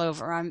that's all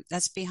over.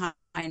 That's behind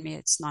me.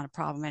 It's not a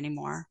problem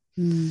anymore.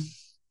 Mm.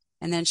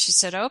 And then she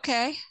said,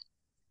 okay.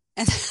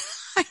 And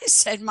I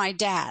said, my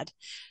dad.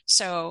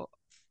 So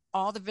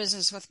all the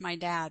business with my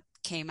dad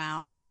came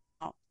out.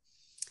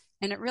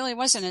 And it really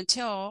wasn't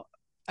until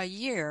a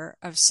year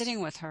of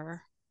sitting with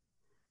her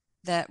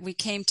that we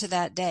came to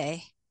that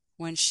day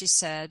when she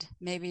said,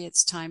 maybe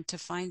it's time to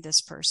find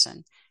this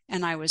person.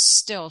 And I was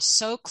still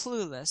so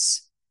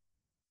clueless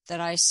that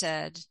I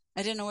said,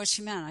 I didn't know what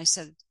she meant. I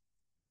said,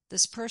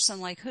 this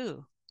person, like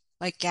who?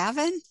 Like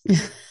Gavin?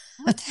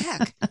 What the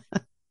heck?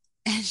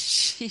 And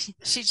she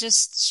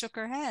just shook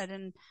her head.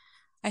 And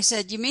I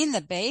said, you mean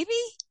the baby?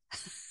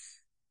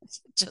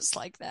 Just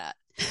like that.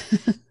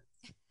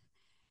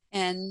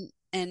 And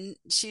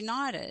she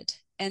nodded.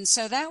 And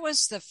so that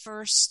was the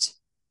first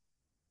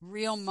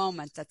real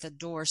moment that the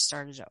door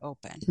started to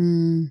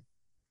open,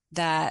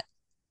 that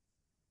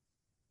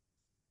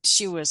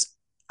she was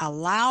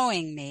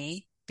allowing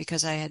me,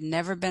 because I had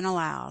never been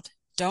allowed.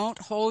 Don't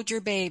hold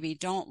your baby.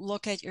 Don't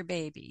look at your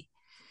baby.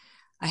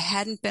 I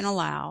hadn't been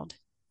allowed.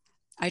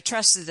 I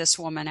trusted this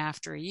woman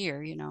after a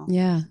year,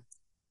 Yeah.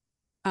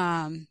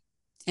 And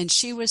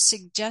she was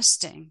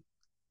suggesting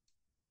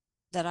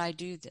that I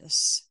do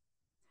this.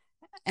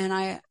 And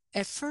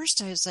at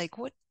first I was like,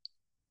 what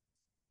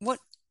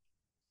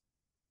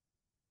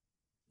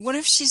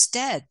if she's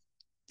dead?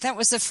 That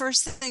was the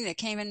first thing that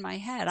came in my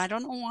head. I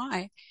don't know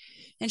why.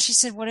 And she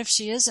said, what if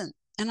she isn't?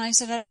 And I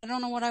said, I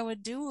don't know what I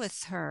would do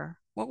with her.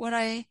 What would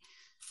I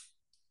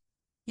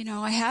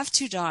have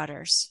 2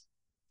 daughters.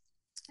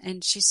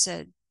 And she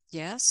said,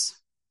 yes.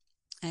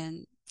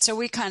 And so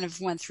we kind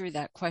of went through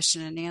that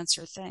question and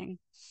answer thing.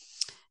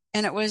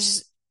 And it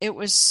was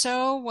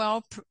so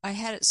well, I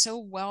had it so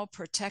well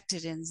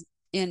protected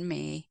in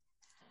me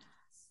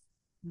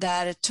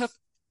that it took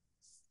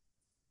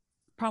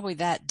probably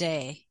that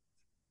day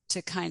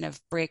to kind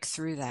of break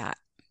through that.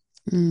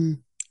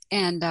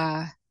 And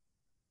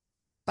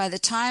by the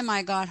time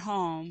I got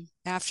home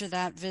after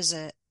that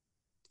visit,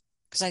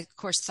 because I, of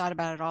course, thought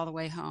about it all the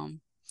way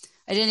home,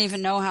 I didn't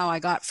even know how I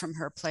got from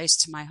her place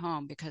to my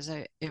home because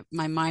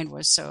my mind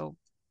was so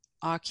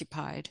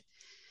occupied.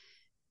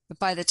 But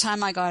by the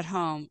time I got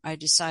home, I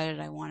decided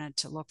I wanted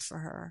to look for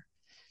her.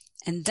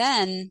 And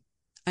then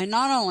I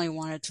not only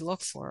wanted to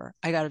look for her,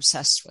 I got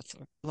obsessed with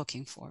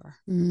looking for her.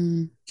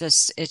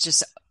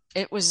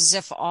 It was as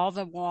if all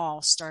the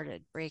walls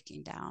started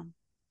breaking down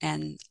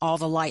and all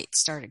the light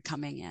started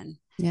coming in.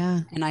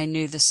 Yeah. And I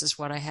knew this is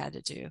what I had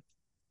to do.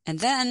 And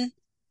then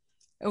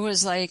it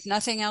was like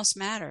nothing else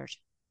mattered.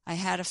 I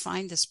had to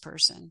find this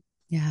person.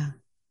 Yeah.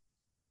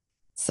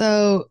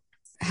 So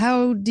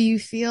how do you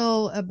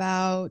feel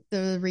about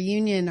the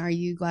reunion? Are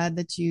you glad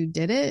that you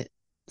did it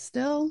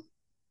still?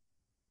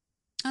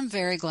 I'm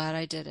very glad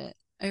I did it.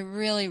 I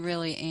really,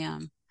 really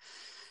am.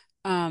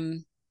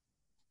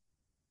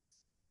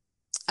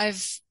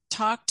 I've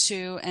talked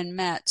to and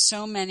met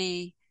so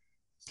many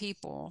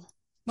people,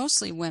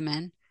 mostly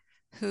women,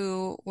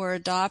 who were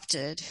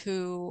adopted,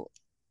 who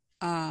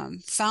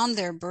found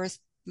their birth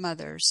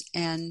mothers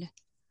and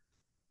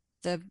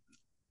the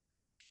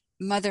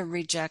mother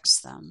rejects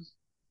them.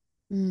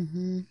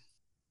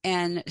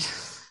 And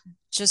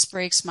just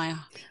breaks my.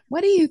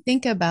 What do you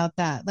think about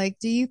that? Like,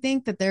 do you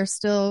think that they've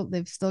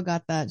still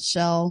got that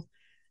shell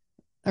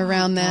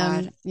around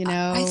them,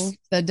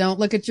 that don't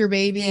look at your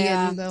baby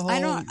and the whole,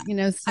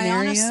 scenario? I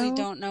honestly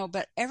don't know,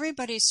 but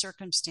everybody's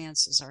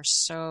circumstances are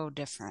so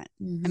different.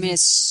 I mean,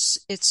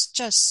 it's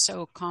just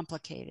so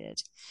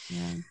complicated.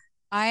 Yeah.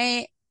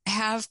 I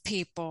have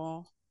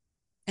people,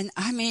 and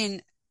I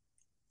mean,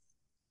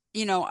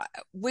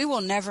 we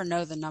will never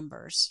know the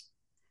numbers.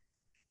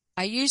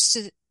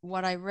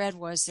 What I read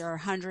was there are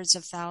hundreds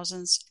of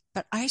thousands,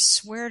 but I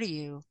swear to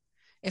you,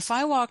 if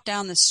I walk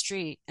down the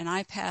street and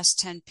I pass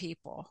 10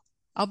 people,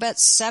 I'll bet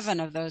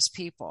 7 of those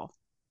people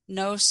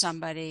know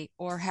somebody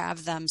or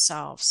have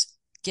themselves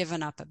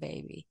given up a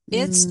baby.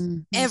 It's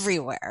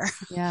everywhere.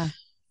 Yeah.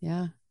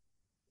 Yeah.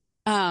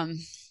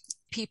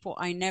 People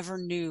I never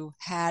knew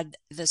had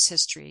this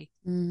history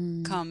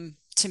come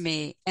to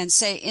me and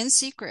say in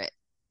secret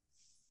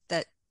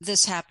that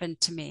this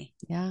happened to me.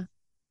 Yeah.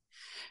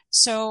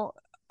 So,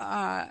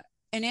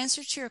 in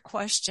answer to your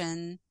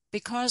question,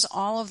 because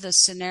all of the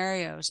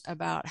scenarios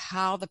about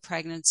how the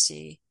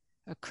pregnancy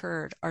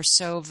occurred are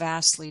so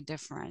vastly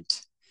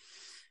different,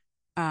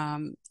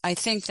 I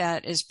think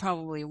that is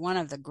probably one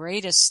of the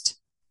greatest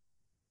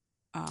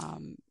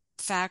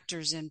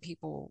factors in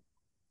people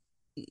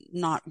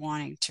not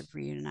wanting to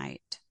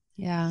reunite.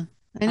 Yeah.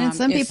 And in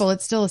some people,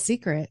 it's still a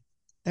secret.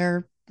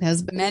 Their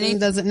husband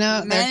doesn't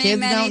know. Their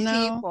kids don't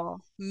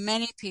know.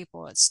 Many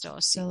people, it's still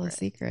a secret. Still a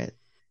secret.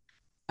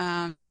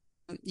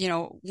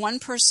 one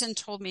person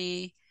told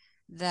me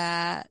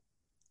that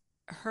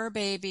her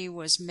baby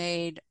was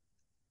made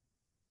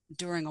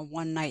during a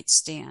one night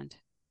stand,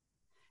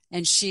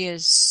 and she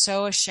is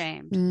so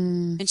ashamed.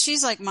 Mm, And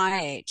she's like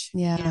my age,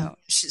 yeah.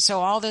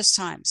 so all this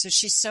time. So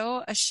she's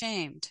so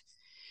ashamed.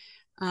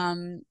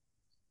 Um,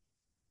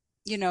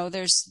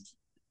 there's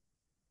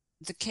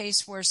the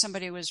case where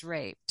somebody was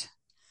raped,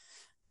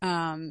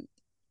 um,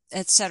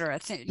 etc.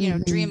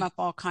 Dream Hmm. up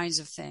all kinds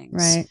of things.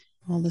 Right.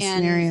 All the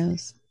And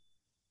scenarios.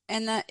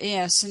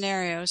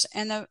 scenarios.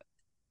 And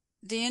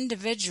the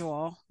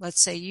individual,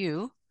 let's say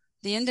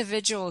the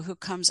individual who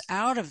comes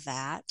out of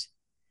that,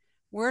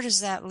 where does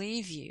that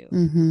leave you?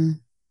 Hmm.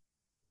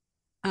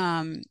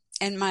 Um,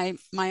 and my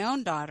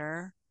own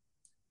daughter,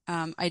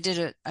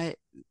 I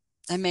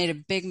made a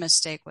big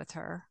mistake with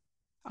her.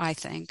 I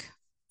think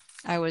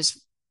I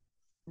was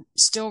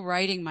still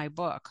writing my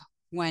book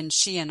when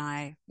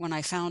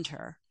I found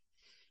her,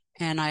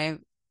 and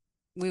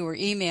we were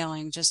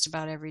emailing just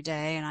about every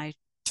day, and I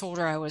told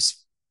her I was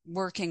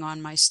working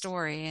on my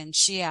story, and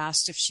she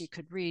asked if she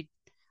could read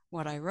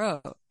what I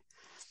wrote.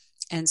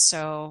 And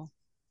so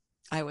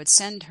I would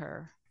send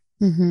her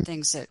Hmm.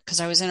 things that, because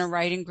I was in a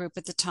writing group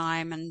at the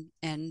time,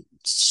 and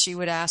she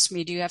would ask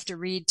me, do you have to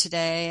read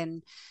today?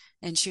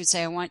 And she would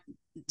say,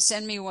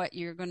 send me what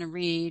you're going to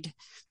read.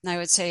 And I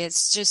would say,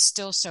 it's just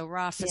still so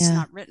rough. It's Yeah.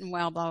 not written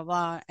well, blah, blah,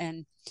 blah.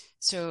 And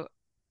so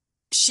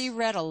she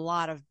read a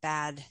lot of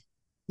bad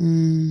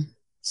Mm.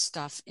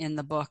 stuff in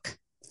the book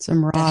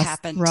Some that raw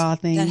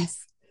that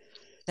things.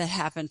 that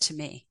happened to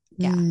me.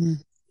 Yeah.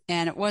 Mm.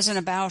 And it wasn't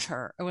about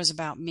her. It was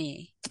about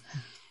me.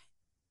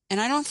 And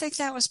I don't think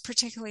that was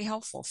particularly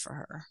helpful for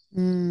her.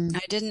 Mm.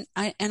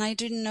 I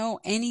didn't know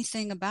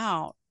anything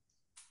about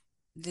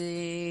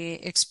the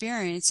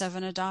experience of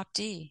an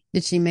adoptee.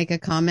 Did she make a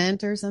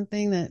comment or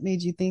something that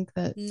made you think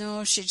that?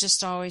 No, she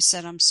just always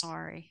said, I'm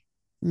sorry.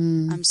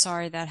 Mm. I'm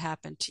sorry that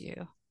happened to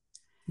you.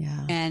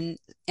 Yeah.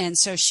 And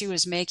so she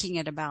was making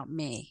it about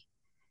me.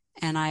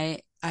 And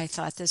I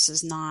thought, this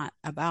is not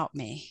about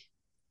me.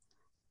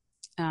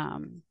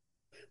 Um,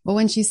 Well,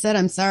 when she said,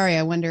 "I'm sorry,"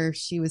 I wonder if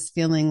she was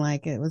feeling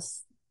like it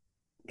was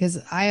because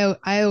I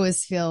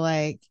always feel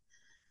like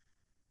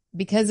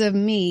because of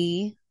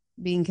me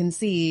being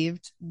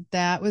conceived,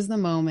 that was the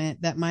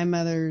moment that my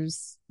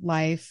mother's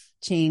life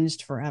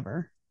changed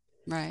forever.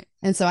 right.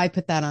 And so I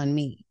put that on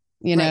me.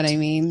 You know what I Right.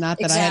 mean? Not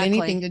that I had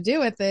anything Exactly. to do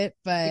with it,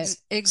 but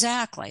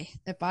Exactly.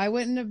 if I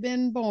wouldn't have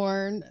been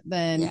born,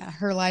 then Yeah,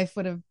 her life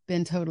would have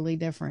been totally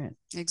different.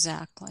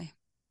 exactly.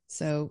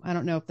 So I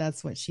don't know if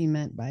that's what she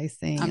meant by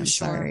saying, I'm "I'm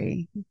sure.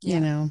 sorry," you Yeah,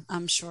 know?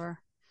 I'm sure.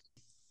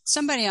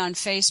 Somebody on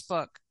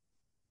Facebook,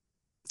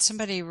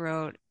 somebody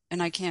wrote,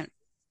 and I can't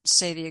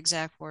say the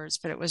exact words,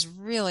 but it was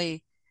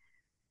really,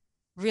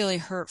 really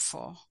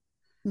hurtful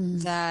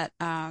Mm. that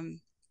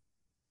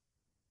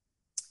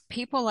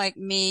people like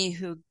me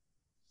who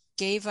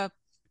gave up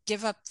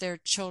give up their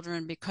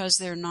children because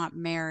they're not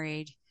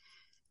married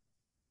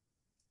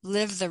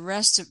build the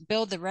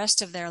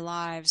rest of their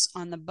lives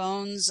on the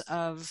bones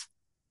of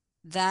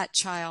that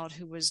child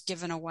who was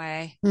given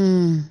away.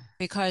 Mm.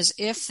 Because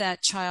if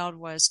that child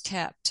was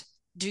kept,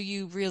 do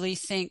you really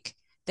think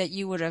that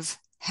you would have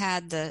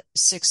had the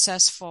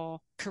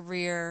successful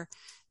career,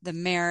 the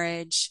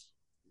marriage,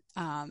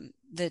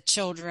 the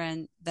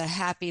children, the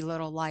happy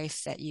little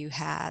life that you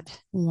had?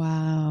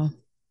 Wow.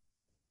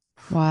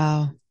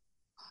 Wow.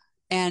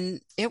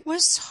 And it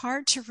was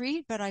hard to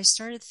read, but I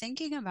started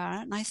thinking about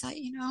it, and I thought,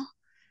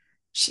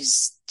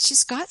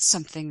 she's got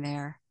something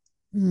there.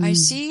 I Mm.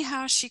 see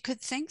how she could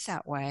think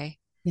that way.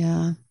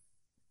 Yeah.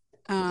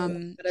 There's a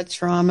Um, lot of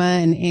trauma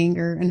and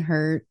anger and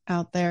hurt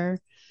out there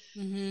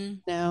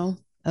mhm. now.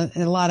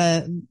 A lot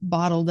of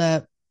bottled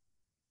up.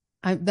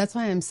 That's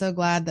why I'm so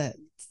glad that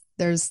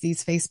there's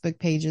these Facebook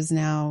pages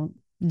now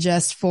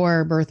just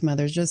for birth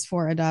mothers, just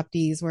for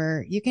adoptees,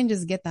 where you can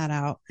just get that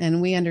out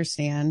and we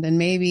understand. And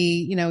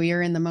maybe,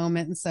 you're in the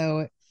moment. And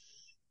so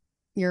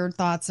your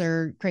thoughts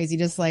are crazy,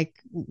 just like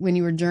when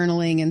you were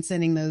journaling and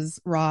sending those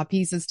raw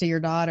pieces to your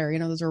daughter,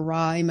 those are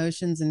raw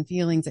emotions and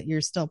feelings that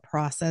you're still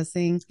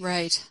processing.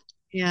 Right.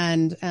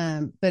 And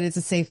but it's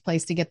a safe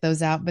place to get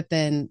those out, but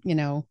then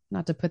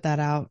not to put that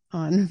out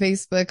on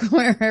Facebook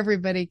where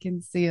everybody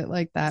can see it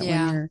like that when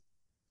Yeah. you're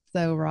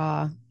so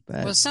raw.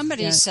 Well, But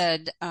somebody yeah.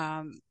 said,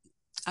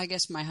 I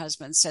guess my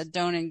husband said,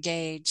 don't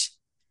engage.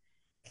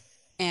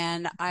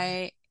 And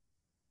I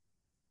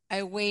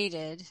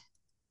waited.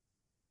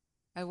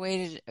 I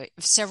waited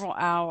several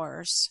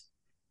hours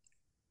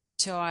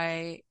till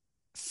I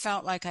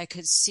felt like I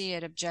could see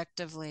it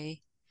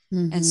objectively.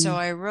 And so Mm-hmm.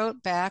 I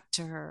wrote back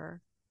to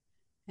her,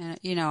 and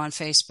on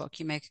Facebook,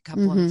 you make a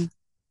couple Mm-hmm.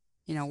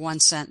 of, one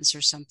sentence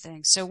or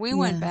something. So we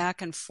went Yeah.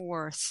 back and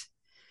forth,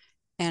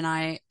 and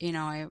I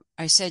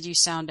said, you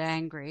sound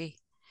angry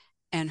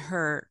and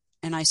hurt.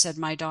 And I said,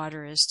 my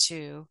daughter is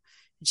too.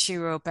 And she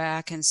wrote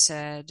back and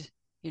said,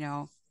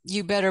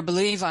 you better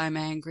believe I'm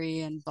angry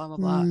and blah, blah,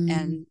 blah, Mm.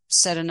 and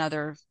said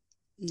another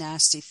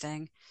nasty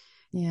thing.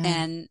 Yeah.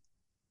 And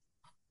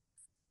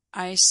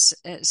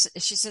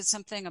she said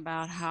something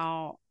about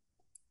how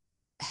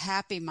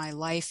happy my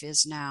life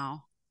is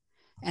now.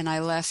 And I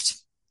left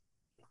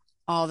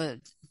all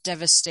the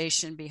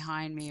devastation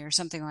behind me or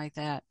something like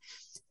that.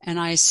 And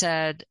I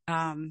said,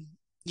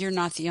 you're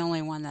not the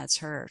only one that's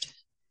hurt.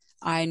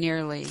 I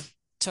nearly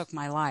took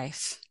my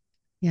life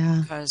Yeah.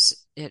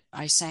 because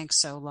I sank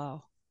so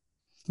low.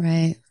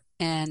 Right.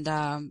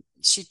 And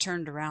she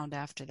turned around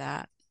after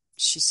that.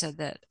 She said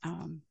that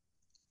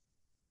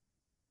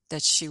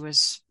she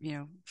was,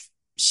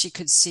 she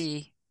could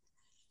see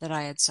that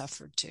I had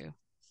suffered too.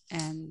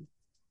 And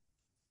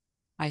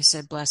I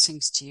said,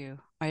 blessings to you.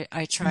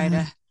 I try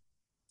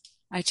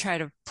Yeah.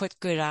 to put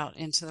good out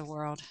into the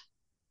world.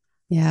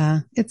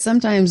 Yeah. It's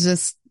sometimes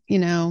just,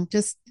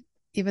 just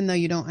even though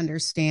you don't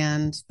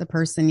understand the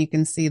person, you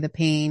can see the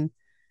pain,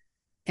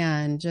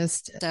 and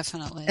just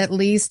Definitely. at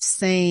least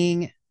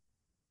saying,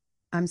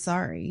 I'm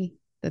sorry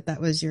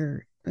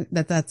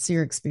that's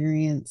your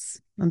experience.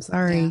 I'm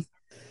sorry.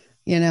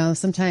 Yeah.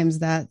 Sometimes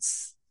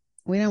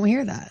we don't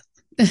hear that.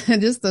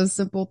 Just those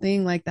simple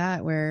thing like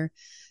that, where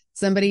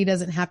somebody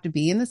doesn't have to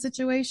be in the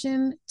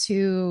situation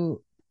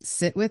to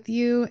sit with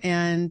you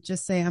and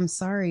just say, I'm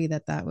sorry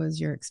that was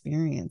your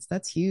experience.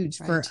 That's huge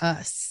for Right.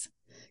 us,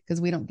 because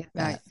we don't get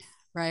that.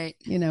 Right.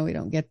 We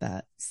don't get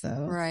that. So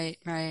Right.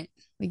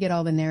 we get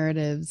all the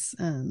narratives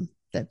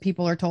that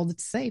people are told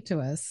to say to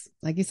us.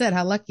 Like you said,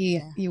 how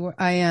lucky Yeah.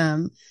 I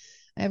am.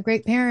 I have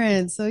great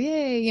parents. So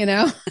yay,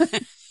 Yeah.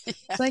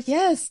 It's like,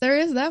 yes, there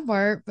is that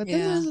part, but then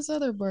Yeah. there's this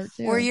other part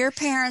Were too. your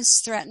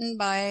parents threatened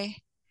by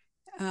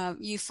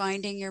you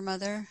finding your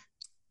mother?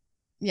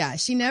 Yeah.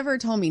 She never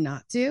told me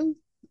not to,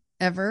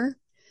 ever.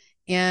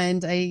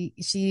 And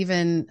she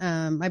even,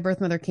 my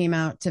birth mother came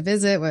out to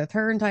visit with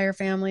her entire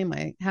family,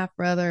 my half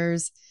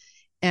brothers,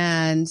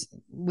 and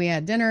we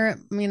had dinner at,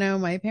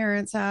 my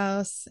parents'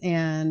 house,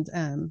 and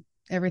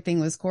everything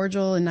was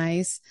cordial and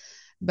nice.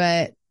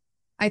 But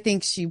I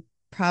think she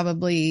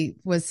probably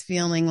was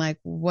feeling like,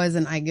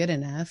 wasn't I good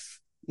enough?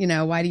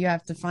 Why do you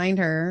have to find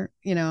her?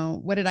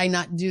 What did I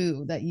not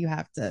do that you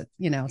have to,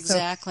 so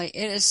Exactly.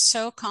 It is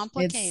so it's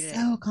complicated.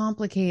 so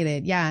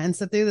complicated. Yeah. And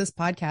so through this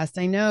podcast,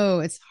 I know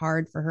it's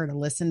hard for her to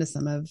listen to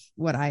some of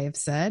what I have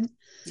said.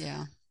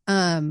 Yeah.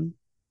 Um,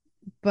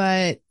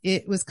 but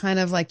it was kind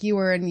of like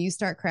you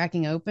start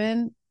cracking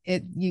open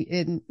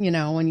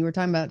when you were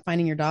talking about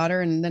finding your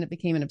daughter, and then it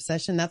became an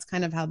obsession. That's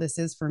kind of how this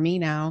is for me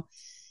now.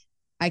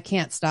 I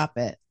can't stop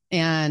it.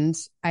 And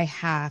I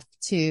have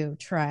to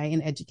try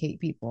and educate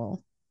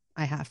people.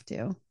 I have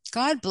to.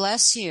 God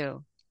bless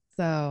you.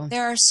 So,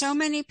 There are so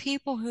many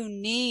people who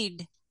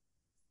need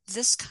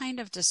this kind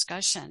of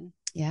discussion.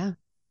 yeah,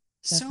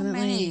 So definitely.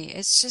 many.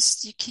 It's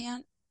just,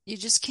 you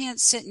just can't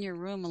sit in your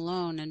room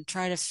alone and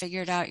try to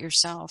figure it out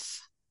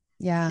yourself.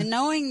 Yeah. And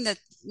knowing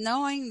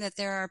that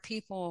there are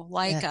people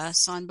like Yes.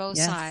 us on both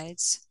Yes.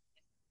 sides.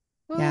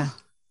 Yeah.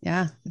 Oh,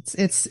 Yeah.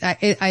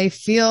 I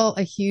feel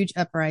a huge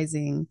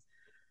uprising.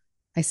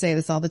 I say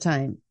this all the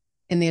time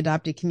in the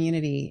adopted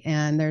community.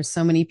 And there's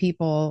so many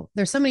people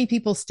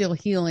still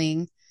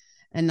healing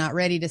and not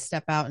ready to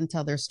step out and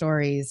tell their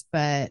stories.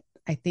 But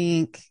I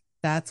think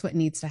that's what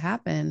needs to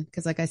happen.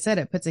 Cause like I said,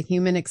 it puts a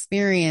human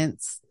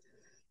experience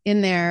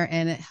in there,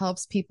 and it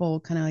helps people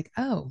kind of like,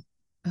 oh,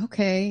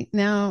 okay,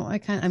 now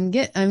I'm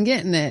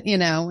getting it.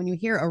 When you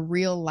hear a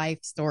real life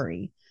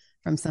story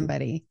from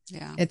somebody,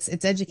 yeah. it's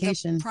The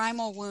education.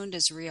 primal wound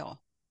is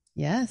real.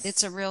 It's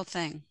Yes. a real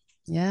thing.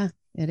 Yeah,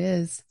 it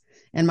is.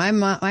 And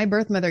my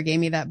birth mother gave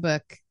me that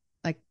book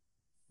like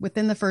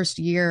within the first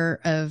year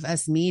of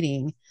us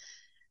meeting.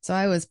 So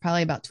I was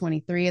probably about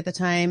 23 at the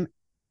time,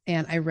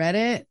 and I read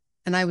it,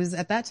 and I was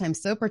at that time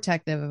so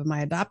protective of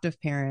my adoptive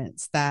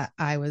parents that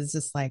I was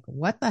just like,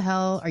 what the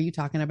hell are you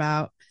talking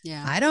about?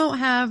 Yeah. I don't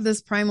have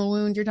this primal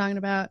wound you're talking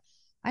about.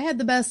 I had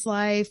the best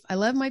life. I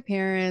love my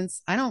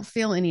parents. I don't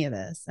feel any of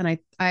this. And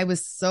I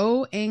was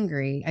so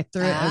angry. I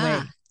threw it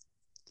away.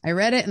 I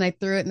read it and I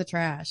threw it in the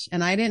trash,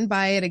 and I didn't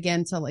buy it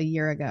again till a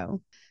year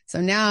ago. So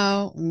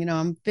now,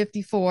 I'm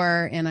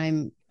 54,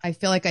 and I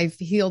feel like I've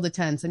healed a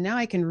ton. So now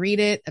I can read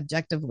it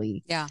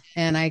objectively. Yeah.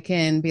 And I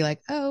can be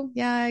like, oh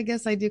yeah, I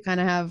guess I do kind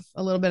of have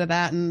a little bit of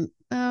that. And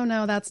oh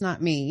no, that's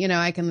not me.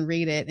 I can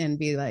read it and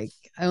be like,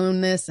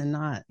 own this and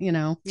not,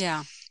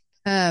 Yeah.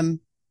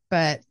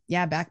 But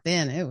yeah, back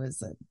then it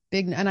was a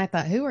big, and I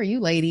thought, who are you,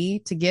 lady,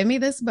 to give me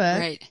this book?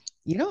 Right.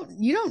 You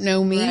don't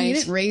know me. You Right.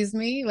 didn't raise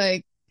me.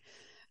 Like,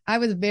 I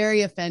was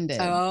very offended.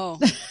 Oh,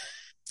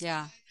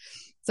 yeah.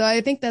 So I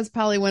think that's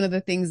probably one of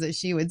the things that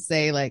she would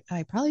say, like,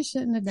 I probably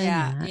shouldn't have done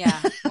that.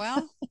 Yeah.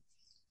 Well,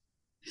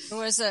 it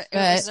was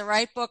the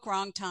right book,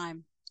 wrong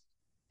time.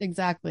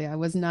 Exactly. I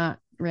was not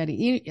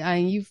ready.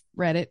 You've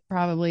read it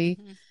probably.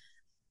 Mm-hmm.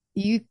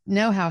 You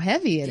know how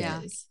heavy it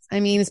is. I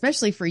mean,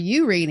 especially for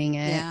you reading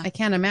it. Yeah. I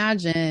can't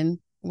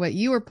imagine what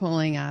you were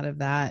pulling out of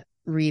that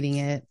reading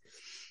it.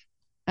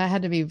 That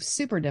had to be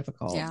super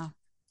difficult. Yeah.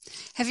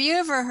 Have you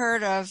ever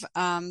heard of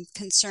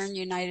Concerned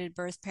United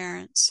Birth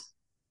Parents?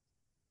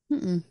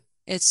 Mm-mm.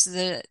 It's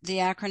the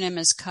acronym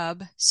is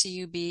CUB,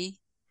 CUB.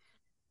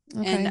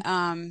 Okay.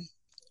 And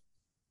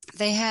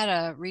they had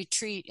a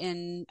retreat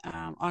in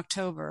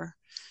October.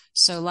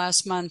 So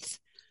last month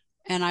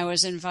and I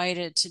was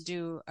invited to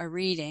do a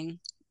reading.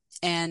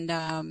 And,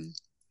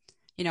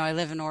 I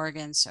live in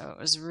Oregon, so it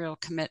was a real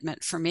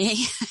commitment for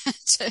me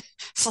to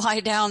fly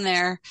down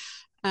there.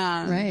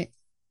 Um, Right.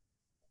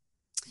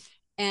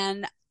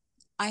 and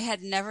I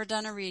had never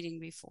done a reading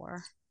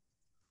before.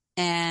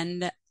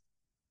 And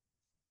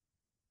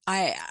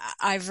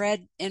I've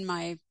read in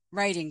my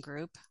writing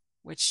group,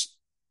 which,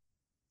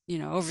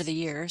 over the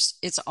years,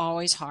 it's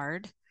always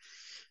hard.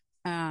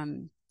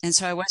 And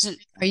so I wasn't,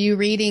 Are you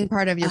reading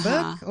part of your book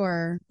uh-huh.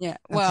 or? Yeah.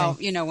 Well,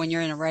 Okay. when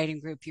you're in a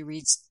writing group,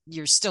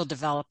 you're still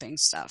developing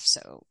stuff.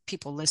 So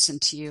people listen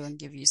to you and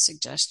give you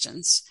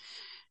suggestions.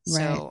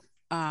 Right. So,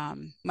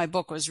 my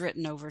book was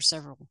written over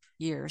several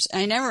years.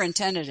 I never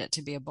intended it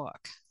to be a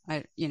book.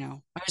 I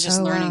was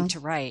just Oh, learning wow. to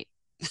write.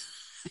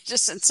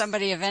 Just and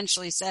somebody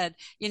eventually said,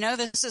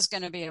 this is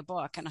going to be a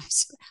book. And I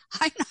said,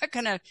 I'm not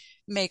going to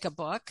make a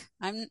book.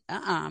 I'm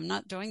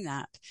not doing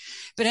that.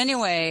 But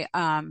anyway,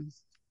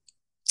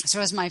 so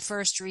it was my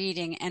first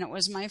reading and it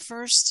was my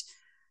first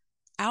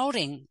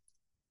outing,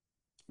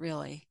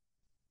 really.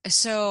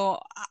 So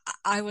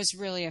I was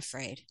really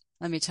afraid.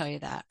 Let me tell you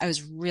that. I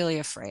was really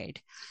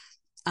afraid.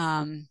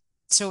 Um,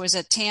 so it was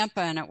at Tampa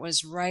and it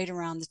was right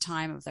around the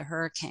time of the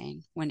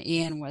hurricane when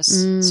Ian was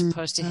Mm.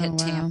 supposed to Oh, hit wow.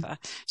 Tampa.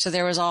 So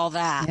there was all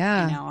that,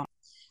 Yeah.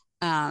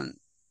 Um,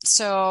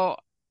 so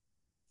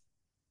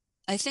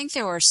I think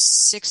there were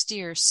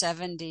 60 or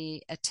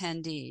 70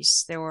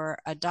 attendees. There were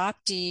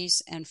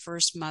adoptees and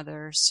first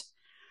mothers.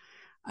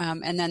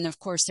 And then, of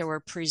course, there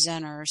were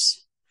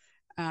presenters.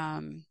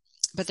 Um,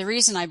 but the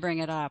reason I bring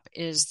it up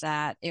is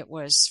that it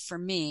was, for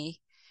me,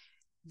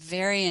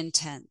 very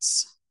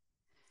intense.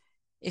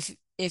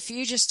 If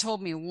you just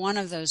told me one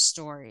of those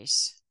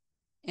stories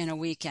in a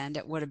weekend,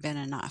 it would have been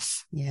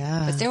enough. But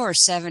Yeah. there were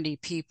 70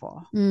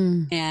 people,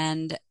 Mm.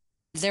 and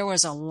there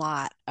was a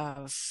lot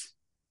of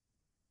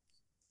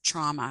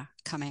trauma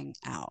coming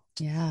out.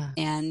 Yeah.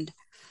 And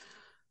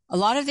a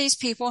lot of these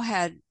people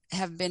have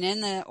been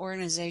in the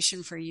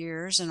organization for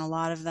years, and a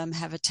lot of them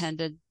have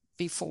attended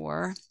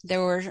before.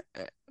 There were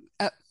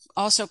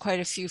also quite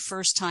a few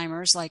first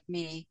timers like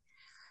me.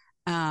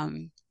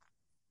 Um,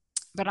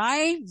 but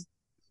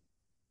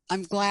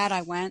I'm glad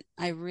I went.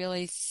 I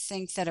really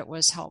think that it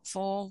was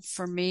helpful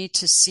for me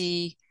to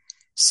see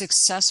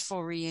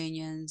successful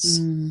reunions.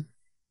 Mm.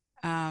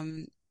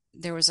 Um,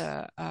 there was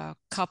a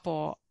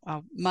couple,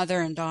 a mother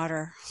and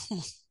daughter.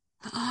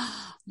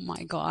 Oh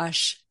my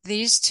gosh.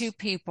 These two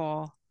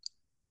people,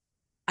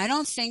 I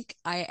don't think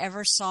I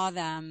ever saw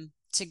them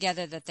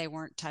together that they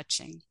weren't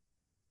touching.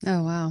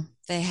 Oh, wow.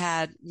 They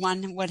had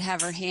one would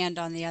have her hand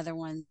on the other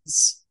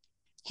one's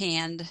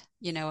hand,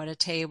 at a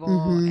table,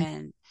 Mm-hmm.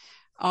 and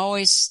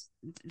always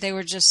they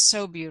were just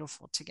so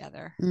beautiful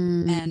together.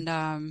 Mm.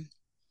 And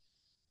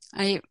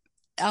I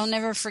I'll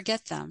never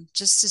forget them.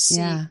 Just to see,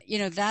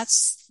 Yeah.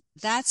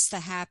 that's the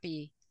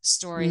happy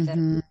story that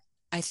Mm-hmm.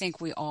 I think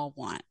we all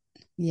want.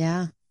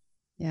 Yeah.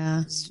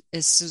 Yeah.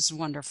 Is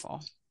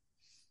wonderful.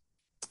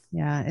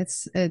 Yeah.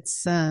 It's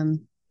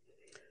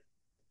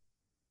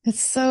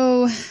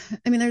so,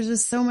 I mean, there's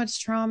just so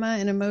much trauma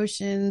and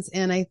emotions.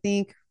 And I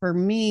think for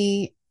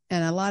me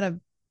and a lot of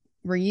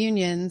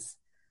reunions,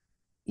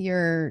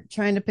 you're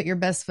trying to put your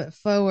best foot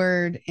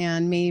forward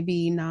and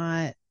maybe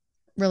not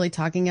really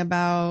talking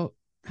about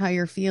how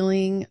you're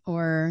feeling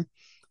or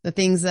the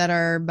things that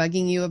are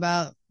bugging you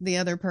about the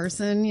other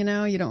person. You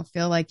don't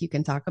feel like you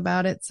can talk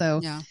about it. So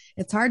Yeah,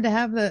 it's hard to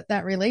have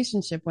that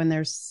relationship when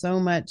there's so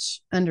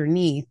much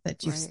underneath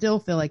that you right, still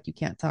feel like you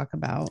can't talk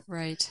about.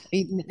 right,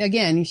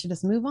 Again, you should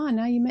just move on.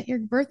 Now you met your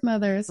birth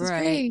mother. This is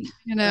right,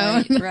 great.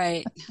 right,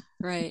 right,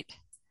 right.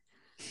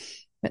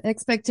 But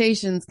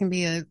expectations can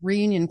be a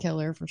reunion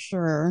killer for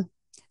sure.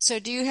 So,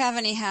 do you have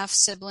any half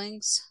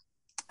siblings?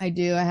 I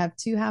do. I have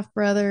two half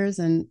brothers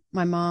and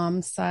my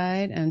mom's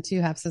side and two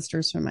half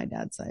sisters from my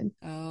dad's side.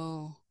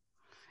 Oh,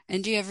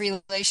 and do you have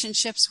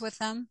relationships with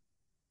them?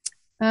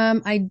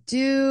 I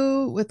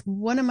do with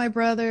one of my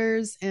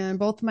brothers and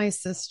both my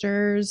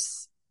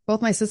sisters.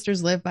 Both my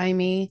sisters live by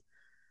me.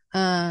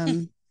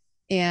 Um,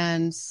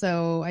 and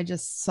so I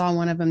just saw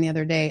one of them the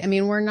other day. I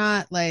mean, we're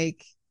not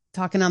like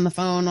talking on the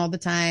phone all the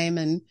time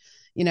and,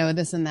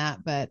 this and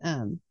that, but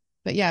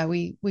yeah,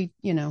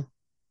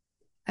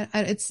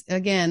 it's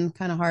again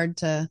kind of hard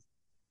to,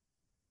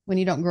 when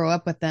you don't grow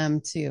up with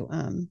them to,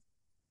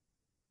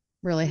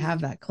 really have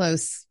Mm. that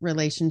close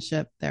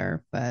relationship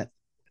there. But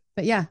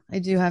yeah, I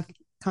do have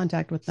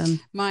contact with them.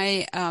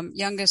 My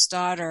youngest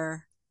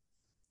daughter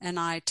and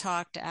I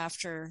talked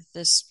after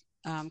this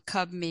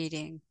Cub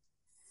meeting,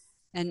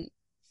 and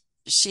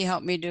she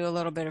helped me do a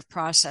little bit of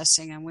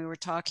processing. And we were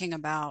talking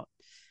about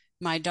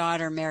my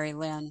daughter, Mary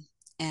Lynn,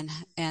 and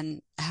Mm-hmm.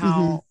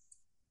 how,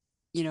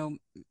 you know,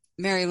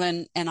 Mary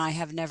Lynn and I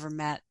have never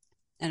met.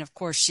 And of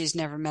course, she's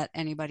never met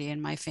anybody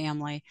in my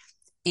family.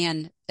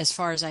 And as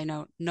far as I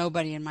know,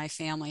 nobody in my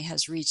family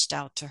has reached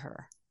out to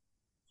her.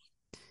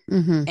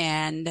 Mm-hmm.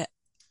 And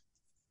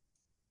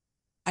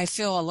I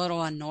feel a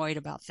little annoyed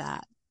about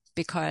that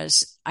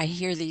because I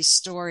hear these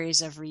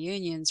stories of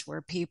reunions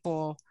where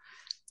people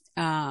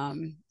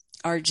um,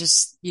 are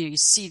just, you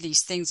see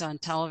these things on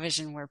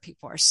television where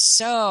people are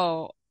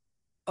so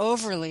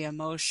overly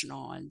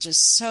emotional and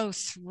just so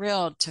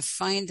thrilled to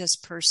find this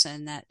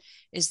person that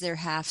is their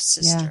half Yeah.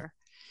 sister.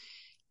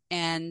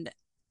 And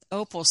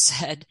Opal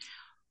said,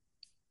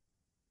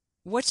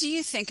 "What do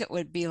you think it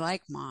would be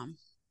like, Mom?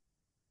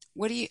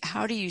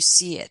 How do you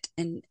see it?"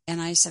 And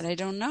I said, "I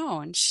don't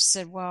know." And she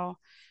said, "Well,"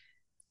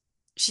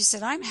 she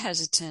said, "I'm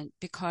hesitant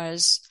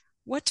because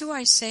what do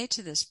I say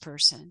to this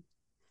person?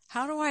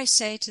 How do I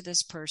say to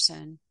this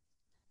person,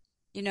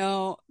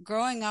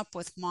 growing up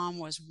with Mom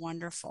was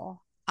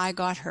wonderful. I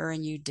got her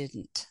and you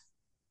didn't."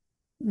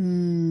 She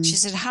Mm.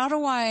 said, how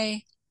do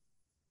I,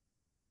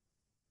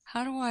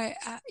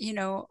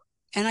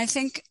 and I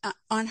think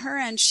on her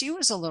end, she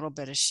was a little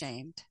bit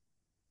ashamed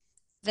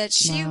that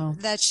Wow.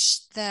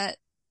 that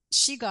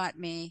she got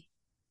me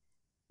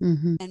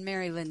Hmm. and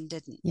Mary Lynn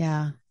didn't.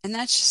 Yeah. And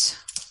that just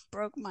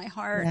broke my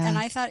heart. And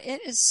Yeah. I thought,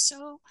 it is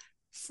so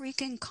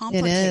freaking It is.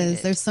 complicated.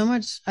 There's so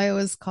much, I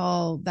always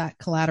call that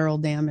collateral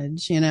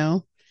damage, you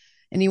know?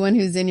 Anyone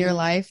who's in your Mm,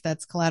 life,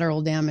 that's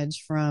collateral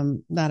damage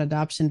from that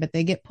adoption, but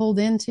they get pulled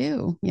in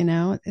too, you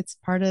know? It's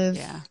part of,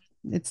 yeah,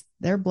 it's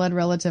their blood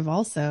relative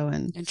also.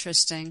 And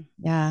interesting.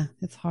 yeah,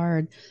 it's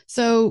hard.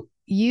 So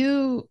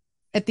you,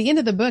 at the end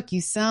of the book,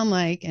 you sound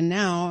like, and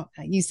now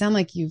you sound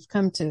like you've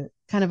come to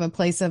kind of a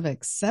place of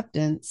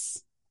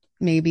acceptance,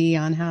 maybe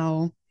on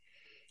how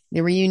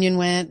the reunion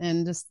went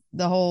and just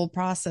the whole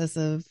process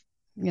of,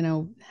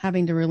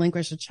 having to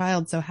relinquish a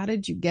child. So how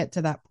did you get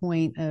to that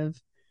point of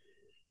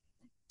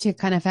to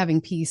kind of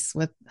having peace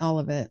with all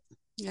of it?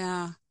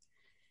 Yeah.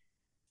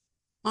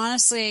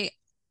 Honestly,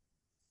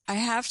 I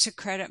have to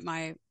credit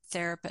my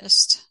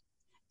therapist.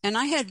 And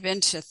I had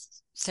been to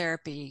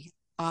therapy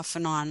off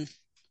and on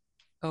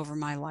over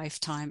my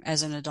lifetime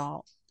as an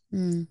adult.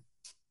 Mm.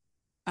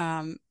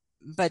 Um,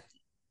 but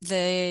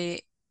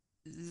the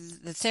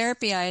the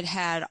therapy I had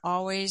had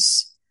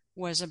always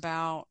was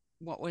about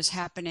what was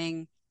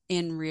happening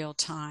in real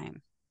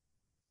time.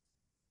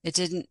 It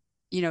didn't,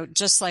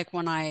 just like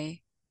when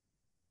I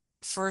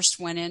first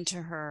went into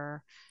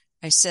her,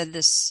 I said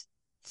this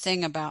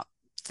thing about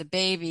the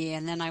baby,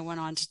 and then I went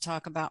on to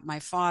talk about my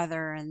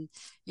father, and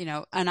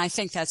I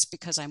think that's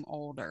because I'm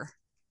older.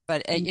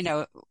 But,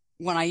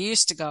 when I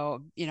used to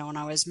go, when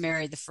I was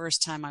married the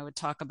first time, I would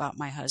talk about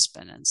my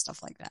husband and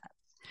stuff like that.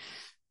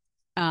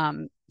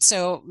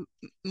 So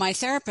my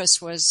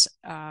therapist was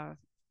a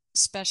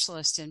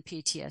specialist in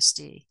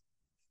PTSD.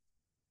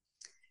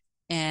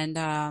 And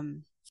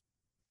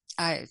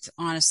I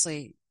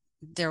honestly,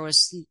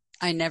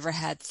 I never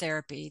had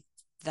therapy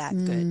that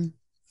good. Mm.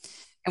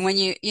 And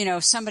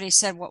when somebody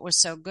said what was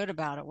so good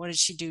about it, what did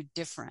she do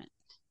different?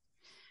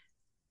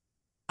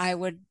 I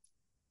would,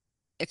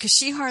 because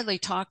she hardly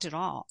talked at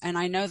all. And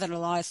I know that a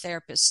lot of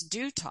therapists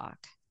do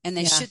talk, and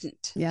they Yeah.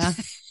 shouldn't. Yeah.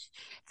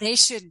 They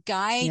should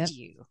guide Yep.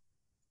 you.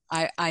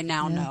 I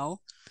now Yes.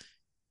 know,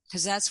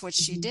 because that's what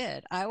she Hmm.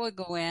 did. I would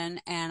go in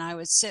and I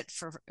would sit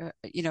for,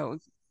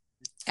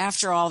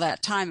 after all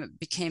that time, it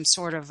became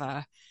sort of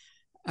a,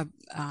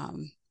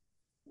 um,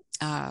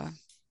 uh,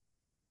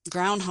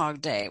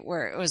 Groundhog Day,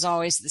 where it was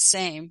always the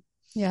same,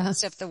 Yeah.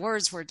 except the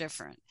words were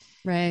different.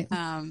 Right.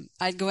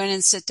 I'd go in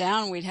and sit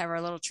down. We'd have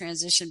our little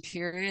transition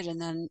period,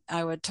 and then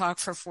I would talk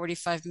for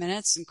 45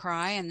 minutes and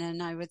cry, and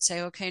then I would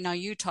say, "Okay, now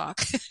you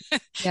talk."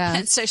 Yeah.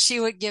 And so she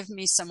would give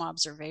me some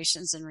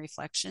observations and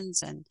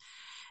reflections, and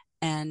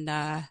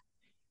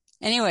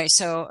anyway,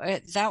 so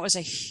that was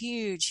a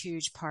huge,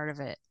 huge part of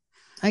it.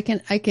 I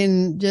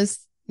can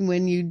just,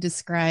 when you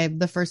describe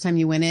the first time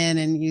you went in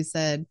and you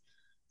said,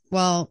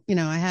 well,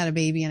 I had a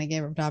baby and I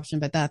gave her adoption,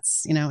 but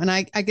that's, and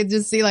I could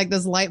just see like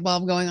this light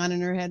bulb going on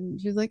in her head.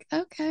 And she was like,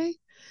 okay,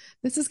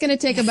 this is going to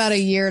take Yeah. about a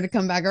year to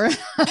come back around.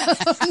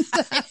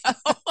 I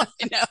know,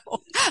 I know.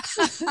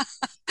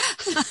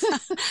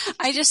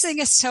 I just think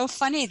it's so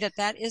funny that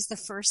that is the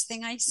first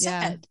thing I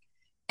Yeah. said.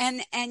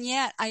 And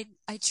yet I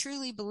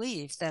truly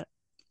believe that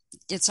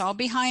it's all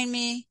behind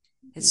me.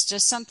 It's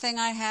just something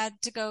I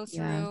had to go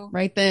Yeah. through,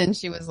 Right then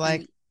she was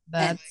like, and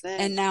and that's it.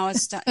 and now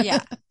it's done.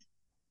 Yeah.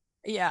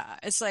 Yeah.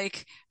 It's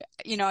like,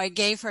 I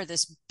gave her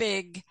this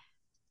big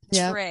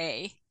Yep.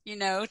 tray,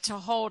 to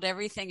hold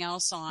everything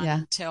else on Yeah.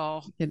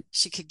 until Good.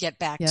 she could get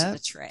back to the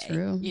Yep. tray,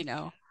 True.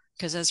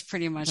 because that's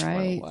pretty much what it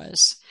Right.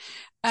 was.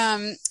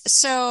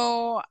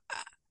 So,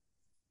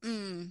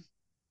 mm,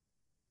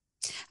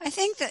 I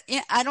think that,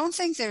 yeah, I don't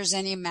think there's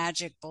any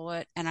magic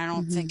bullet, and I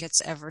don't Hmm. think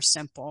it's ever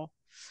simple.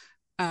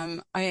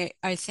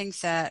 I think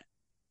that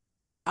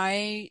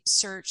I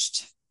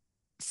searched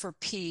for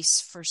peace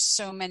for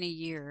so many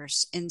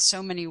years in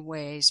so many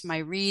ways. My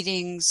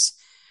readings,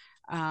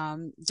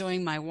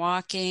 doing my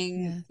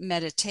walking, Yeah.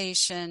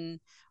 meditation,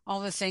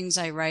 all the things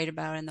I write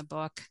about in the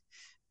book.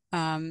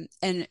 And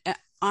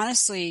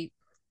honestly,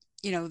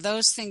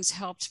 those things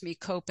helped me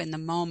cope in the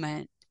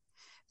moment,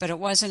 but it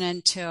wasn't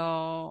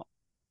until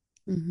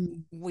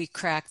Hmm. we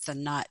cracked the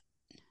nut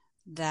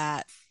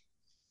that,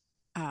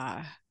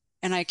 uh,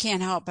 and I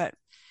can't help but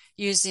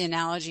use the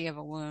analogy of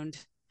a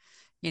wound.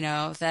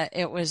 that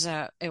it was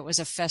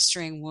a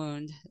festering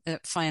wound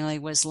that finally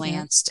was Yeah.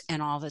 lanced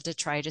and all the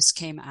detritus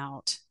came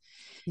out,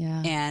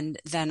 Yeah. and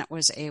then it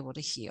was able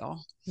to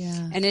heal.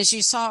 Yeah. And as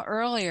you saw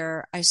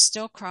earlier, I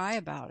still cry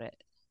about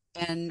it.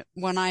 And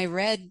when I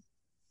read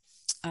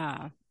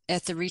uh,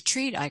 at the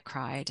retreat, I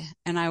cried,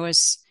 and I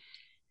was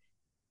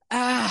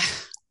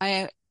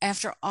I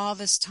after all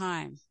this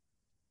time,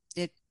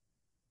 it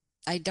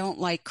I don't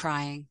like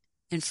crying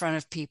in front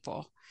of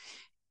people,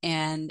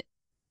 and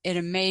it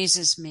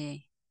amazes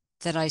me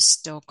that I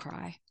still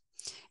cry.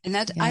 And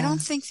that I Yeah.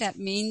 don't think that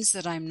means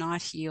that I'm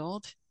not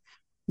healed.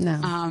 No.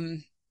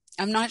 Um,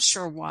 I'm not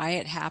sure why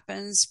it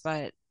happens,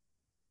 but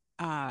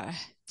uh,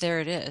 there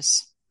it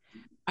is.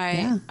 I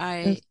Yeah.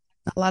 I There's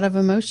a lot of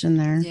emotion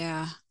there.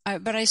 yeah.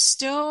 But I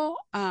still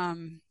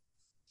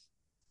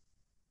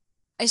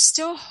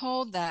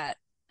hold that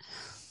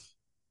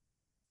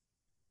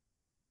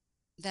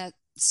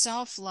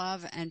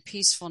self-love and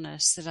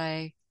peacefulness that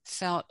I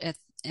felt at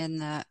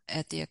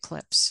the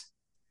eclipse.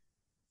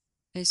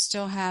 I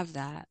still have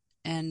that.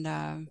 And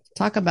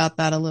Talk about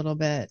that a little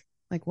bit.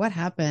 Like what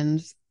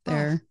happened oh,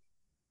 there?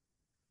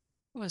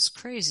 it was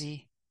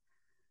crazy.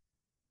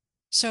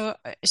 So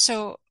I'd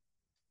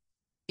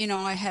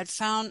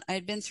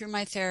been through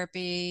my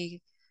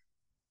therapy.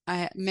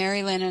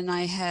 Mary Lynn and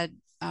I had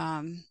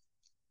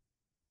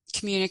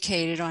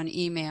communicated on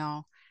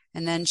email,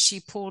 and then she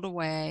pulled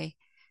away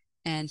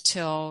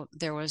until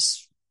there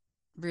was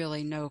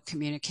really no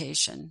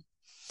communication.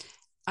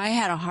 I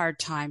had a hard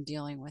time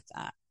dealing with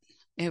that.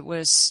 It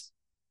was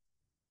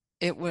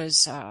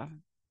a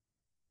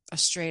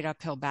straight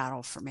uphill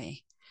battle for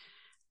me.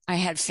 I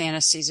had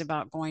fantasies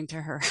about going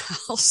to her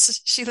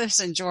house. She lives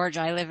in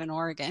Georgia. I live in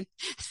Oregon.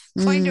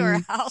 Going to her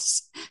Mm,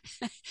 house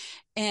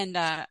and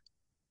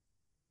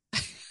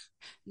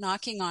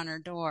knocking on her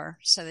door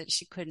so that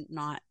she couldn't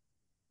not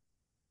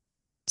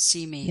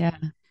see me. yeah.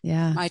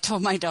 Yeah. I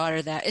told my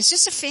daughter that. It's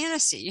just a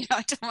fantasy.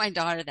 I told my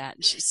daughter that,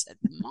 and she said,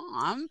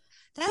 Mom,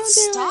 that's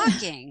Don't do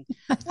stalking.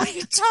 What are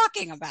you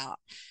talking about?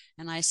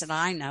 And I said,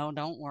 I know,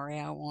 don't worry,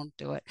 I won't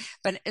do it.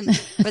 But it.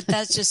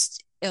 that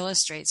just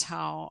illustrates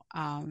how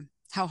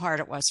hard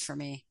it was for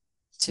me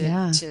to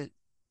Yeah. to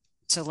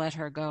to let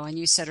her go. And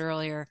you said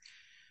earlier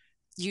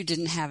you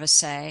didn't have a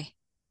say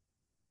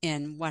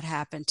in what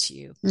happened to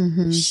you.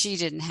 Hmm. She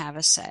didn't have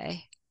a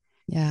say.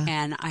 Yeah.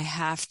 And I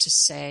have to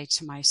say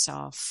to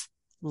myself,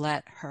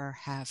 let her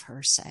have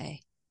her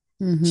say.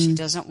 She Hmm.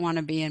 doesn't want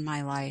to be in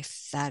my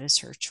life. That is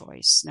her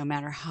choice. No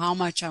matter how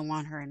much I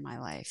want her in my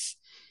life,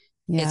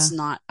 Yeah. it's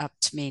not up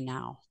to me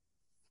now.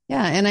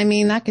 Yeah. And I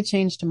mean, that could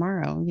change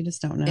tomorrow. You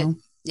just don't It, know.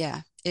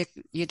 yeah,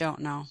 you don't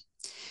know.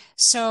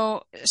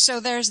 So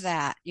there's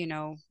that,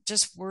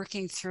 just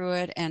working through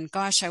it. And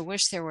gosh, I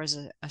wish there was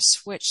a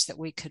switch that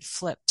we could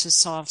flip to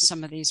solve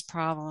some of these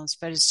problems,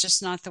 but it's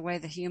just not the way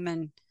the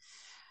human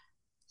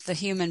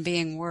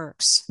being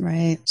works.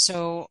 Right.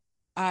 So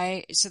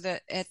at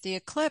the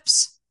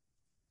eclipse,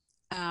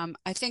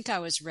 I think I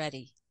was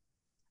ready.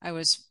 I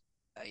was,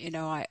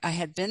 I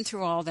had been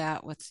through all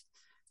that with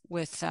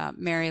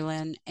Mary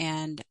Lynn,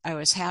 and I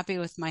was happy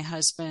with my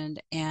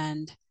husband,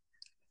 and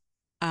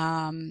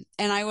I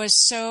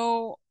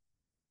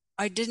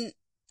didn't,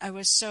 I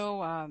was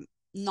so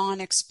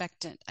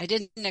non-expectant. I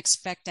didn't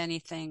expect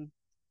anything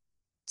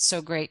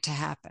so great to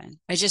happen.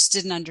 I just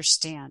didn't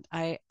understand.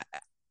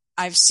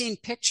 I've seen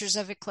pictures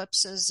of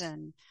eclipses,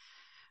 and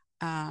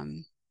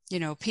um,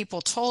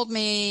 people told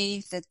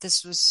me that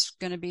this was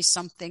going to be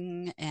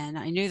something, and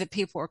I knew that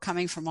people were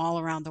coming from all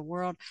around the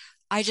world.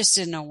 I just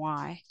didn't know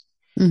why.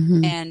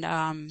 Hmm.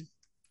 And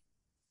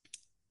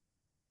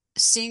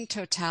seeing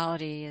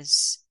totality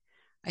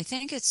I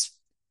think it's,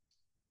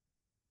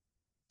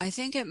 I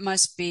think it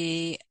must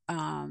be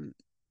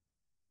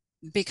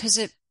because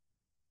it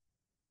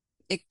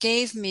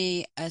gave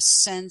me a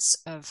sense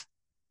of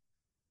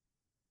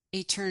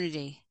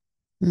eternity,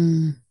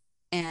 Mm.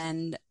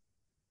 and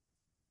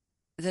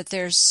that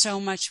there's so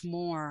much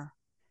more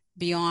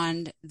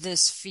beyond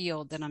this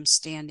field that I'm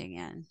standing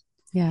in.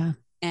 Yeah.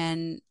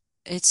 And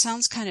it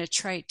sounds kind of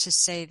trite to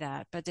say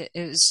that, but it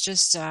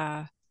was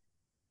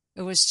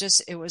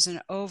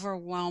an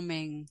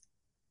overwhelming,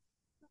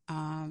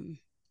 um,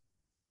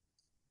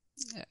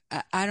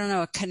 I don't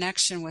know, a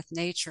connection with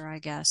nature, I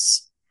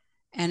guess.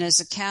 And as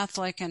a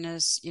Catholic, and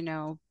as,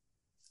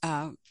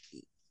 uh,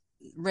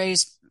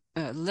 raised,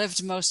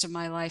 lived most of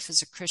my life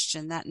as a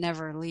Christian, that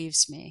never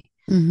leaves me.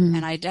 And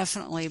Hmm. I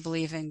definitely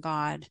believe in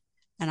God.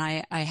 And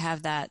I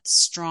have that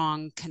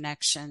strong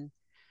connection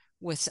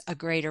with a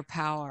greater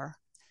power.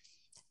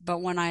 But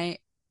when I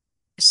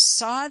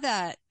saw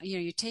that,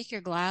 you take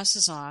your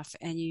glasses off,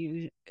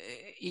 and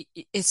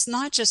it's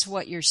not just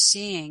what you're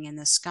seeing in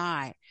the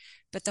sky,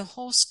 but the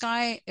whole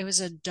sky, it was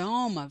a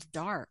dome of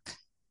dark.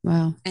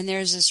 Wow. And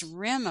there's this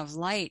rim of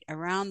light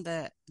around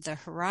the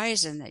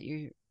horizon that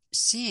you're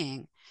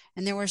seeing.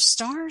 And there were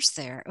stars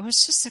there. It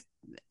was just the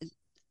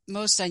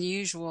most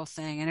unusual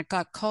thing. And it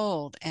got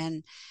cold.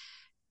 And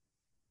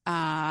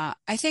I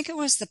think it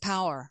was the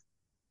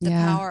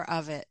Yeah. power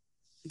of it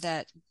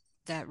that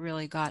that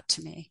really got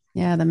to me.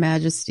 Yeah, the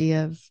majesty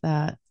of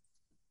that,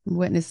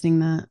 witnessing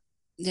that.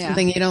 Yeah.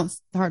 Something you don't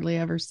hardly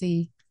ever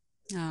see.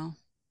 No.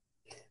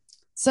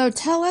 So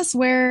tell us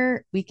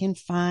where we can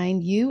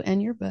find you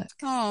and your book.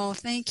 Oh,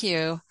 thank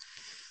you.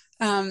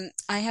 I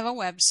have a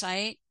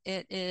website.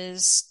 It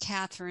is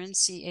Cathryn,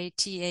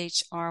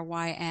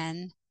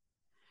 Cathryn,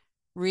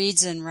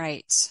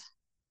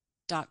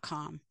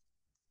 readsandwrites.com.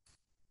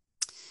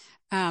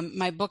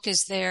 My book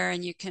is there,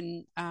 and you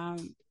can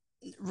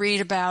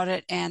read about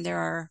it, and there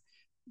are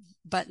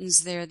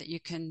buttons there that you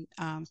can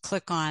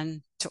click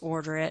on to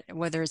order it,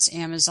 whether it's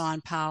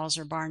Amazon, Powell's,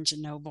 or Barnes &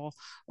 Noble,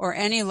 or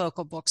any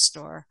local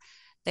bookstore.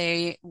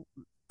 I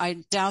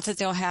doubt that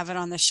they'll have it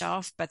on the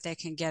shelf, but they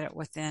can get it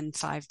within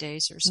 5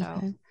 days or so.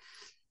 Okay.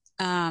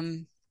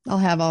 I'll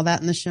have all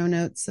that in the show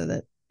notes so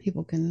that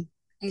people can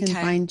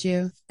find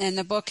you. And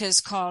the book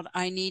is called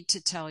I Need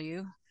to Tell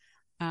You.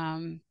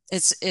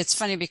 It's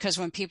funny because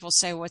when people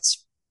say,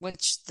 what's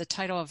the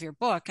title of your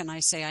book? And I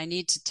say, I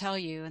need to tell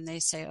you. And they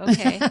say,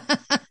 okay,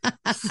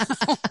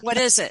 what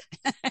is it?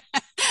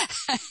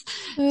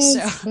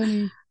 So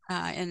funny.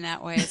 In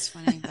that way, it's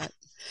funny, but.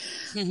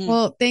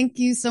 Well, thank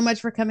you so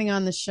much for coming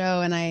on the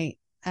show. And I,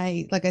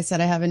 like I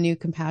said, I have a new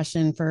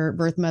compassion for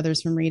birth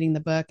mothers from reading the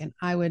book. And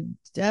I would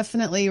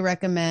definitely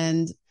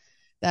recommend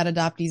that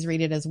adoptees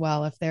read it as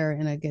well, if they're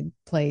in a good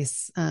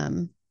place,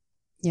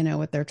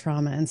 with their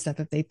trauma and stuff,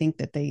 if they think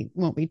that they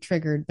won't be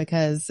triggered,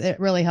 because it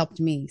really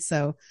helped me.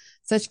 So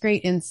such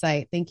great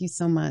insight. Thank you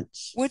so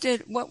much. What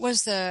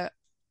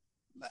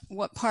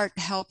part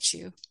helped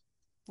you,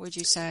 would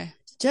you say?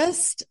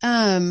 Just,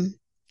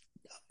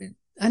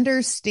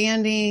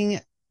 understanding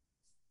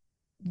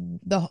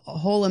the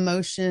whole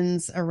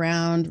emotions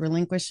around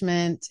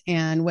relinquishment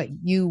and what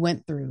you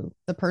went through,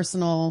 the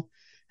personal,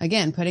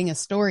 again, putting a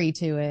story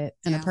to it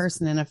and a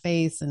person and a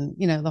face, and,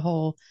 the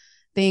whole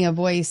thing, a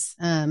voice,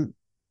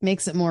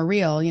 makes it more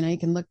real.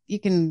 You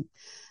can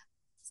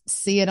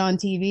see it on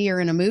TV or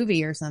in a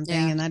movie or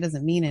something, and that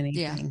doesn't mean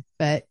anything,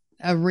 but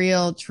a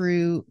real,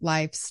 true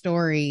life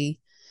story.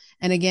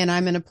 And again,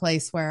 I'm in a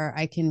place where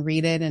I can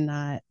read it and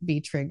not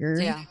be triggered,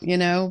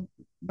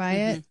 by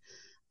it.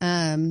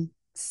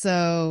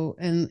 So,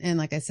 and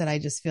like I said, I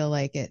just feel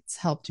like it's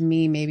helped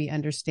me maybe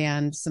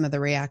understand some of the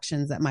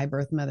reactions that my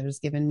birth mother's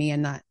given me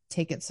and not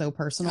take it so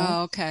personal.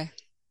 Oh, okay.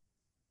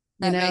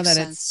 That makes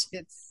sense.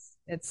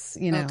 It's,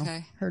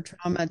 her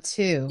trauma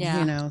too,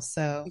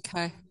 so.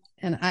 Okay.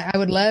 And I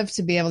would love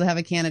to be able to have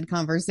a candid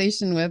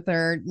conversation with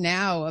her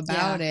now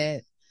about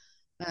it.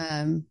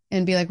 And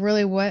be like,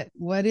 really, what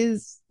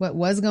was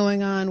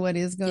going on? What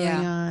is going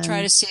on?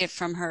 Try to see it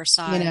from her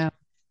side.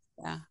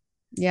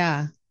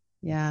 Yeah.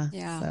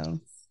 So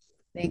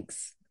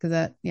thanks. Cause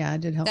that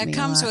did help me. That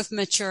comes with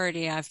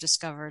maturity, I've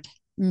discovered,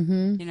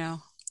 Oh,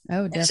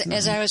 definitely.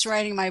 As I was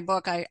writing my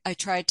book, I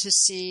tried to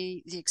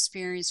see the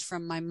experience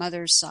from my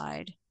mother's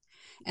side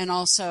and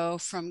also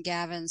from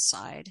Gavin's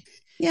side.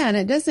 Yeah. And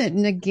it doesn't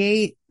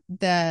negate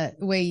the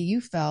way you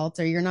felt,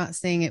 or you're not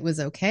saying it was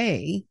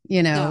okay,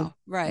 No,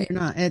 right. You're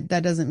not,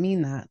 that doesn't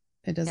mean that.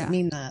 It doesn't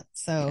mean that.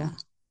 So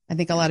I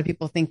think a lot of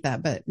people think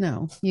that, but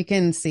no, you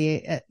can see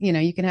it,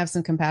 you can have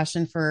some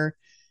compassion for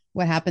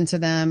what happened to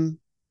them,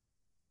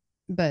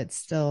 but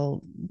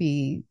still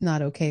be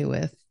not okay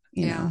with,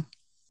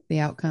 the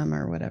outcome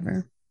or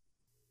whatever.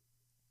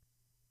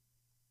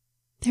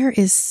 There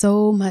is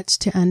so much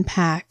to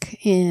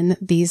unpack in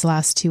these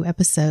last 2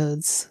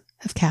 episodes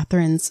of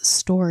Cathryn's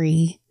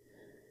story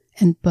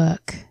and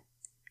book.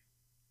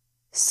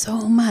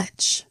 So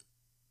much.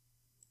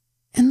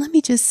 And let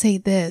me just say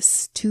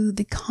this to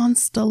the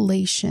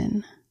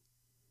constellation.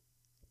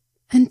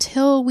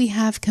 Until we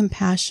have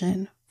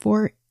compassion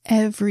for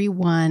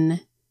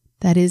everyone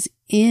that is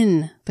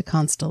in the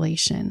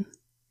constellation,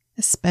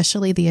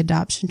 especially the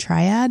adoption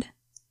triad,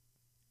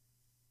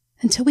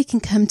 until we can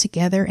come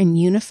together and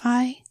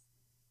unify,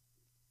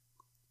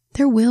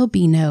 there will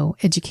be no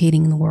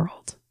educating the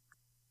world.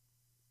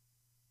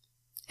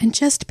 And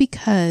just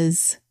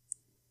because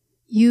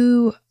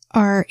you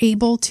are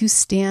able to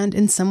stand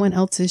in someone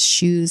else's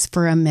shoes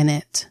for a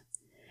minute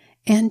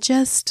and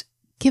just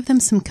give them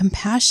some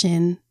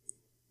compassion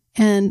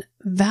and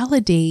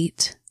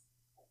validate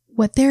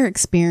what their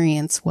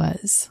experience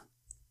was,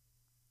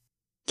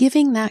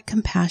 giving that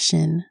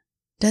compassion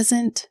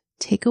doesn't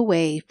take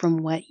away from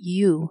what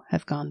you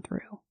have gone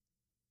through.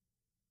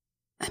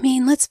 I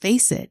mean, let's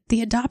face it,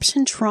 the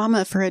adoption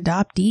trauma for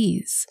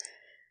adoptees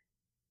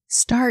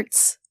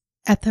starts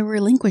at the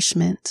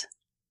relinquishment.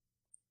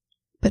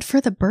 But for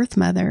the birth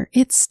mother,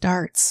 it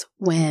starts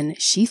when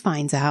she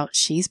finds out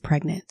she's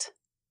pregnant.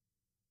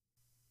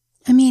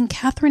 I mean,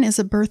 Cathryn, as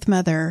a birth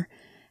mother,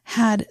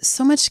 had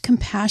so much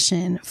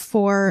compassion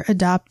for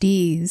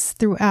adoptees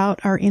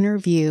throughout our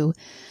interview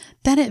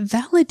that it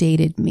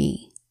validated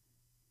me.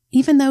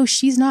 Even though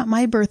she's not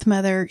my birth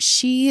mother,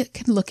 she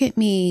could look at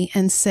me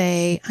and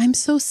say, I'm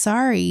so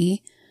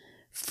sorry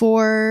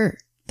for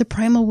the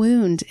primal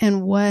wound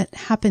and what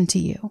happened to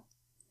you.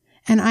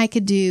 And I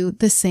could do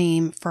the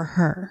same for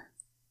her.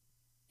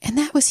 And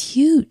that was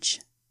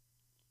huge.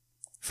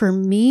 For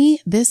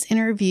me, this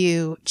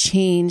interview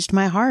changed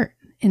my heart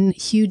in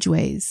huge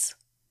ways,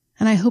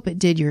 and I hope it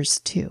did yours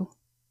too.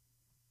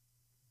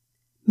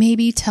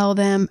 Maybe tell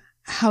them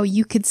how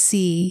you could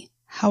see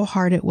how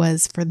hard it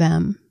was for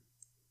them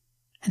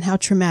and how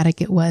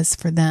traumatic it was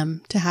for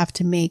them to have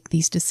to make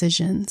these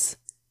decisions.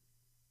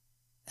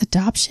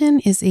 Adoption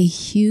is a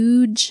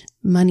huge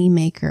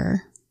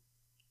moneymaker.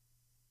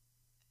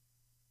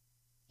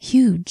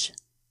 Huge.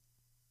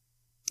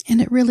 And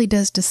it really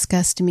does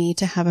disgust me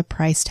to have a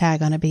price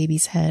tag on a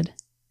baby's head.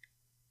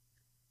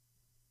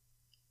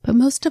 But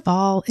most of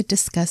all, it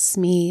disgusts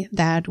me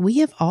that we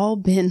have all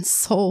been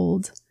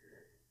sold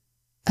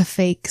a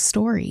fake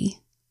story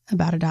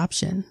about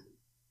adoption.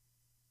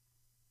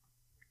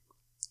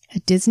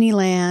 A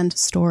Disneyland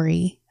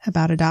story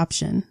about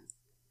adoption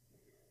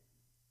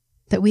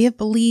that we have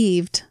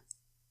believed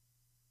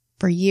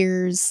for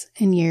years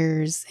and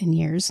years and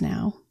years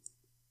now.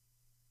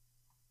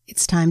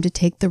 It's time to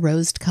take the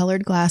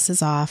rose-colored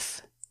glasses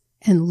off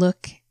and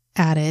look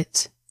at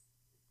it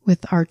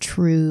with our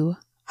true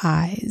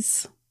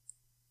eyes.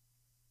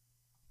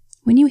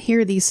 When you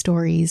hear these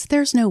stories,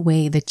 there's no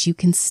way that you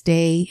can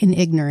stay in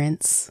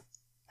ignorance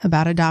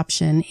about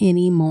adoption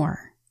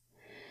anymore.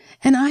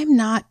 And I'm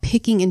not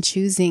picking and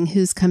choosing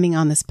who's coming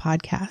on this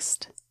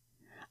podcast.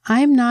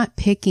 I'm not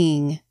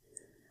picking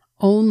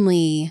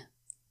only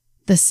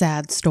the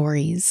sad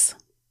stories.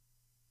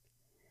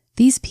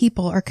 These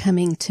people are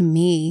coming to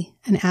me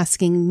and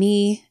asking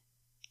me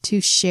to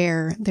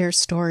share their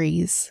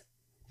stories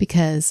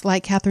because,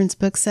 like Catherine's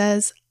book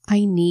says,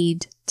 I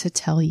need to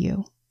tell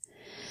you.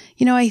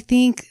 You know, I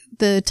think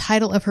the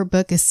title of her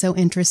book is so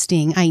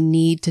interesting. I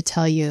need to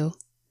tell you.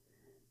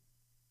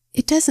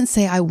 It doesn't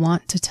say I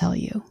want to tell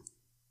you.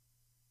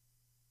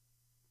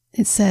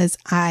 It says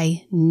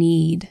I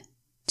need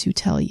to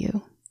tell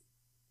you.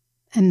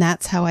 And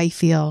that's how I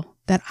feel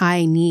that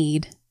I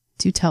need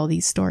to tell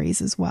these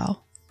stories as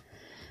well.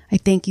 I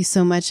thank you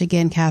so much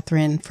again,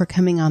 Catherine, for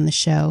coming on the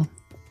show.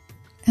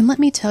 And let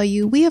me tell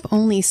you, we have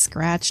only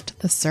scratched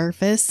the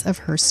surface of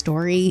her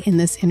story in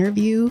this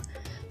interview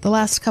the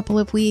last couple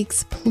of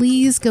weeks.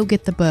 Please go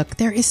get the book.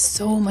 There is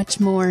so much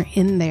more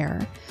in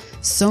there,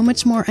 so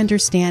much more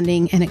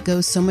understanding, and it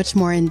goes so much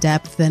more in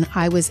depth than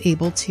I was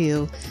able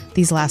to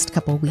these last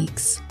couple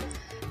weeks.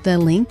 The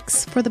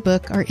links for the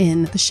book are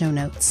in the show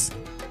notes.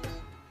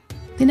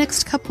 The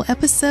next couple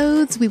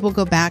episodes, we will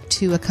go back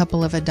to a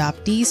couple of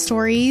adoptee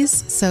stories,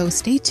 so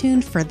stay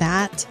tuned for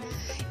that.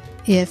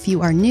 If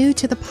you are new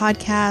to the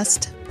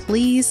podcast,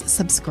 please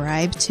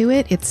subscribe to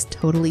it. It's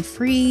totally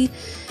free.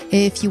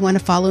 If you want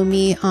to follow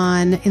me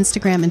on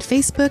Instagram and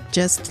Facebook,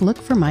 just look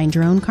for Mind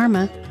Your Own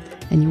Karma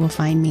and you will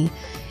find me.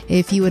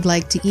 If you would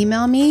like to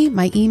email me,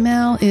 my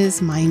email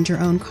is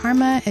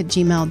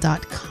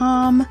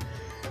mindyourownkarma@gmail.com.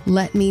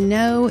 Let me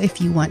know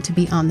if you want to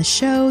be on the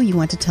show, you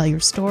want to tell your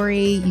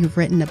story, you've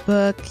written a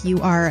book,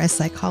 you are a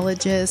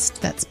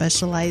psychologist that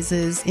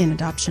specializes in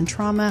adoption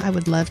trauma. I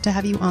would love to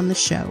have you on the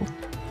show.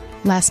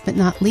 Last but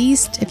not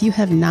least, if you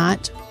have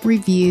not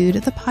reviewed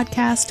the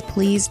podcast,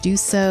 please do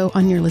so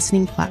on your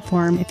listening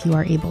platform if you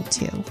are able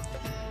to.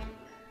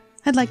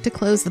 I'd like to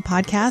close the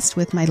podcast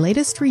with my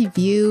latest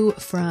review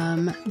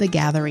from The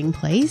Gathering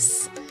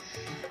Place.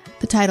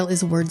 The title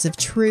is Words of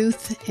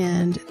Truth,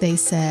 and they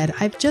said,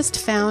 I've just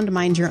found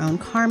Mind Your Own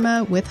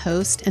Karma with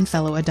host and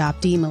fellow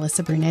adoptee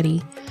Melissa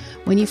Brunetti.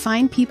 When you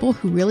find people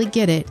who really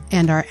get it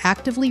and are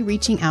actively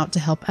reaching out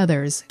to help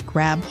others,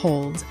 grab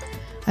hold.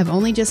 I've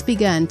only just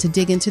begun to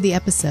dig into the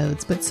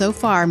episodes, but so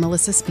far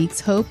Melissa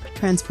speaks hope,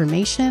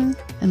 transformation,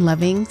 and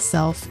loving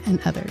self and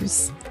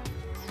others.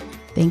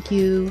 Thank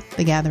you,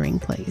 The Gathering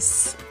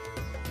Place.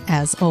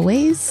 As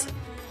always,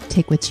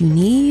 take what you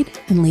need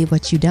and leave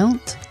what you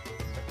don't.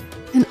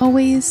 And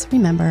always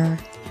remember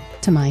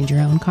to mind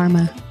your own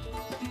karma.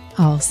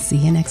 I'll see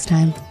you next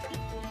time.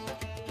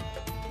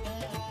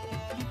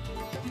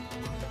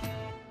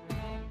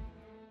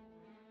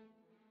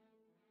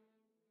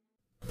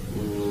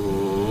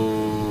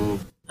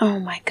 Oh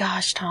my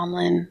gosh,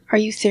 Tomlin. Are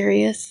you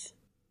serious?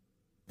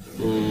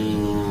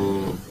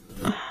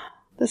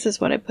 This is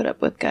what I put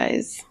up with,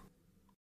 guys.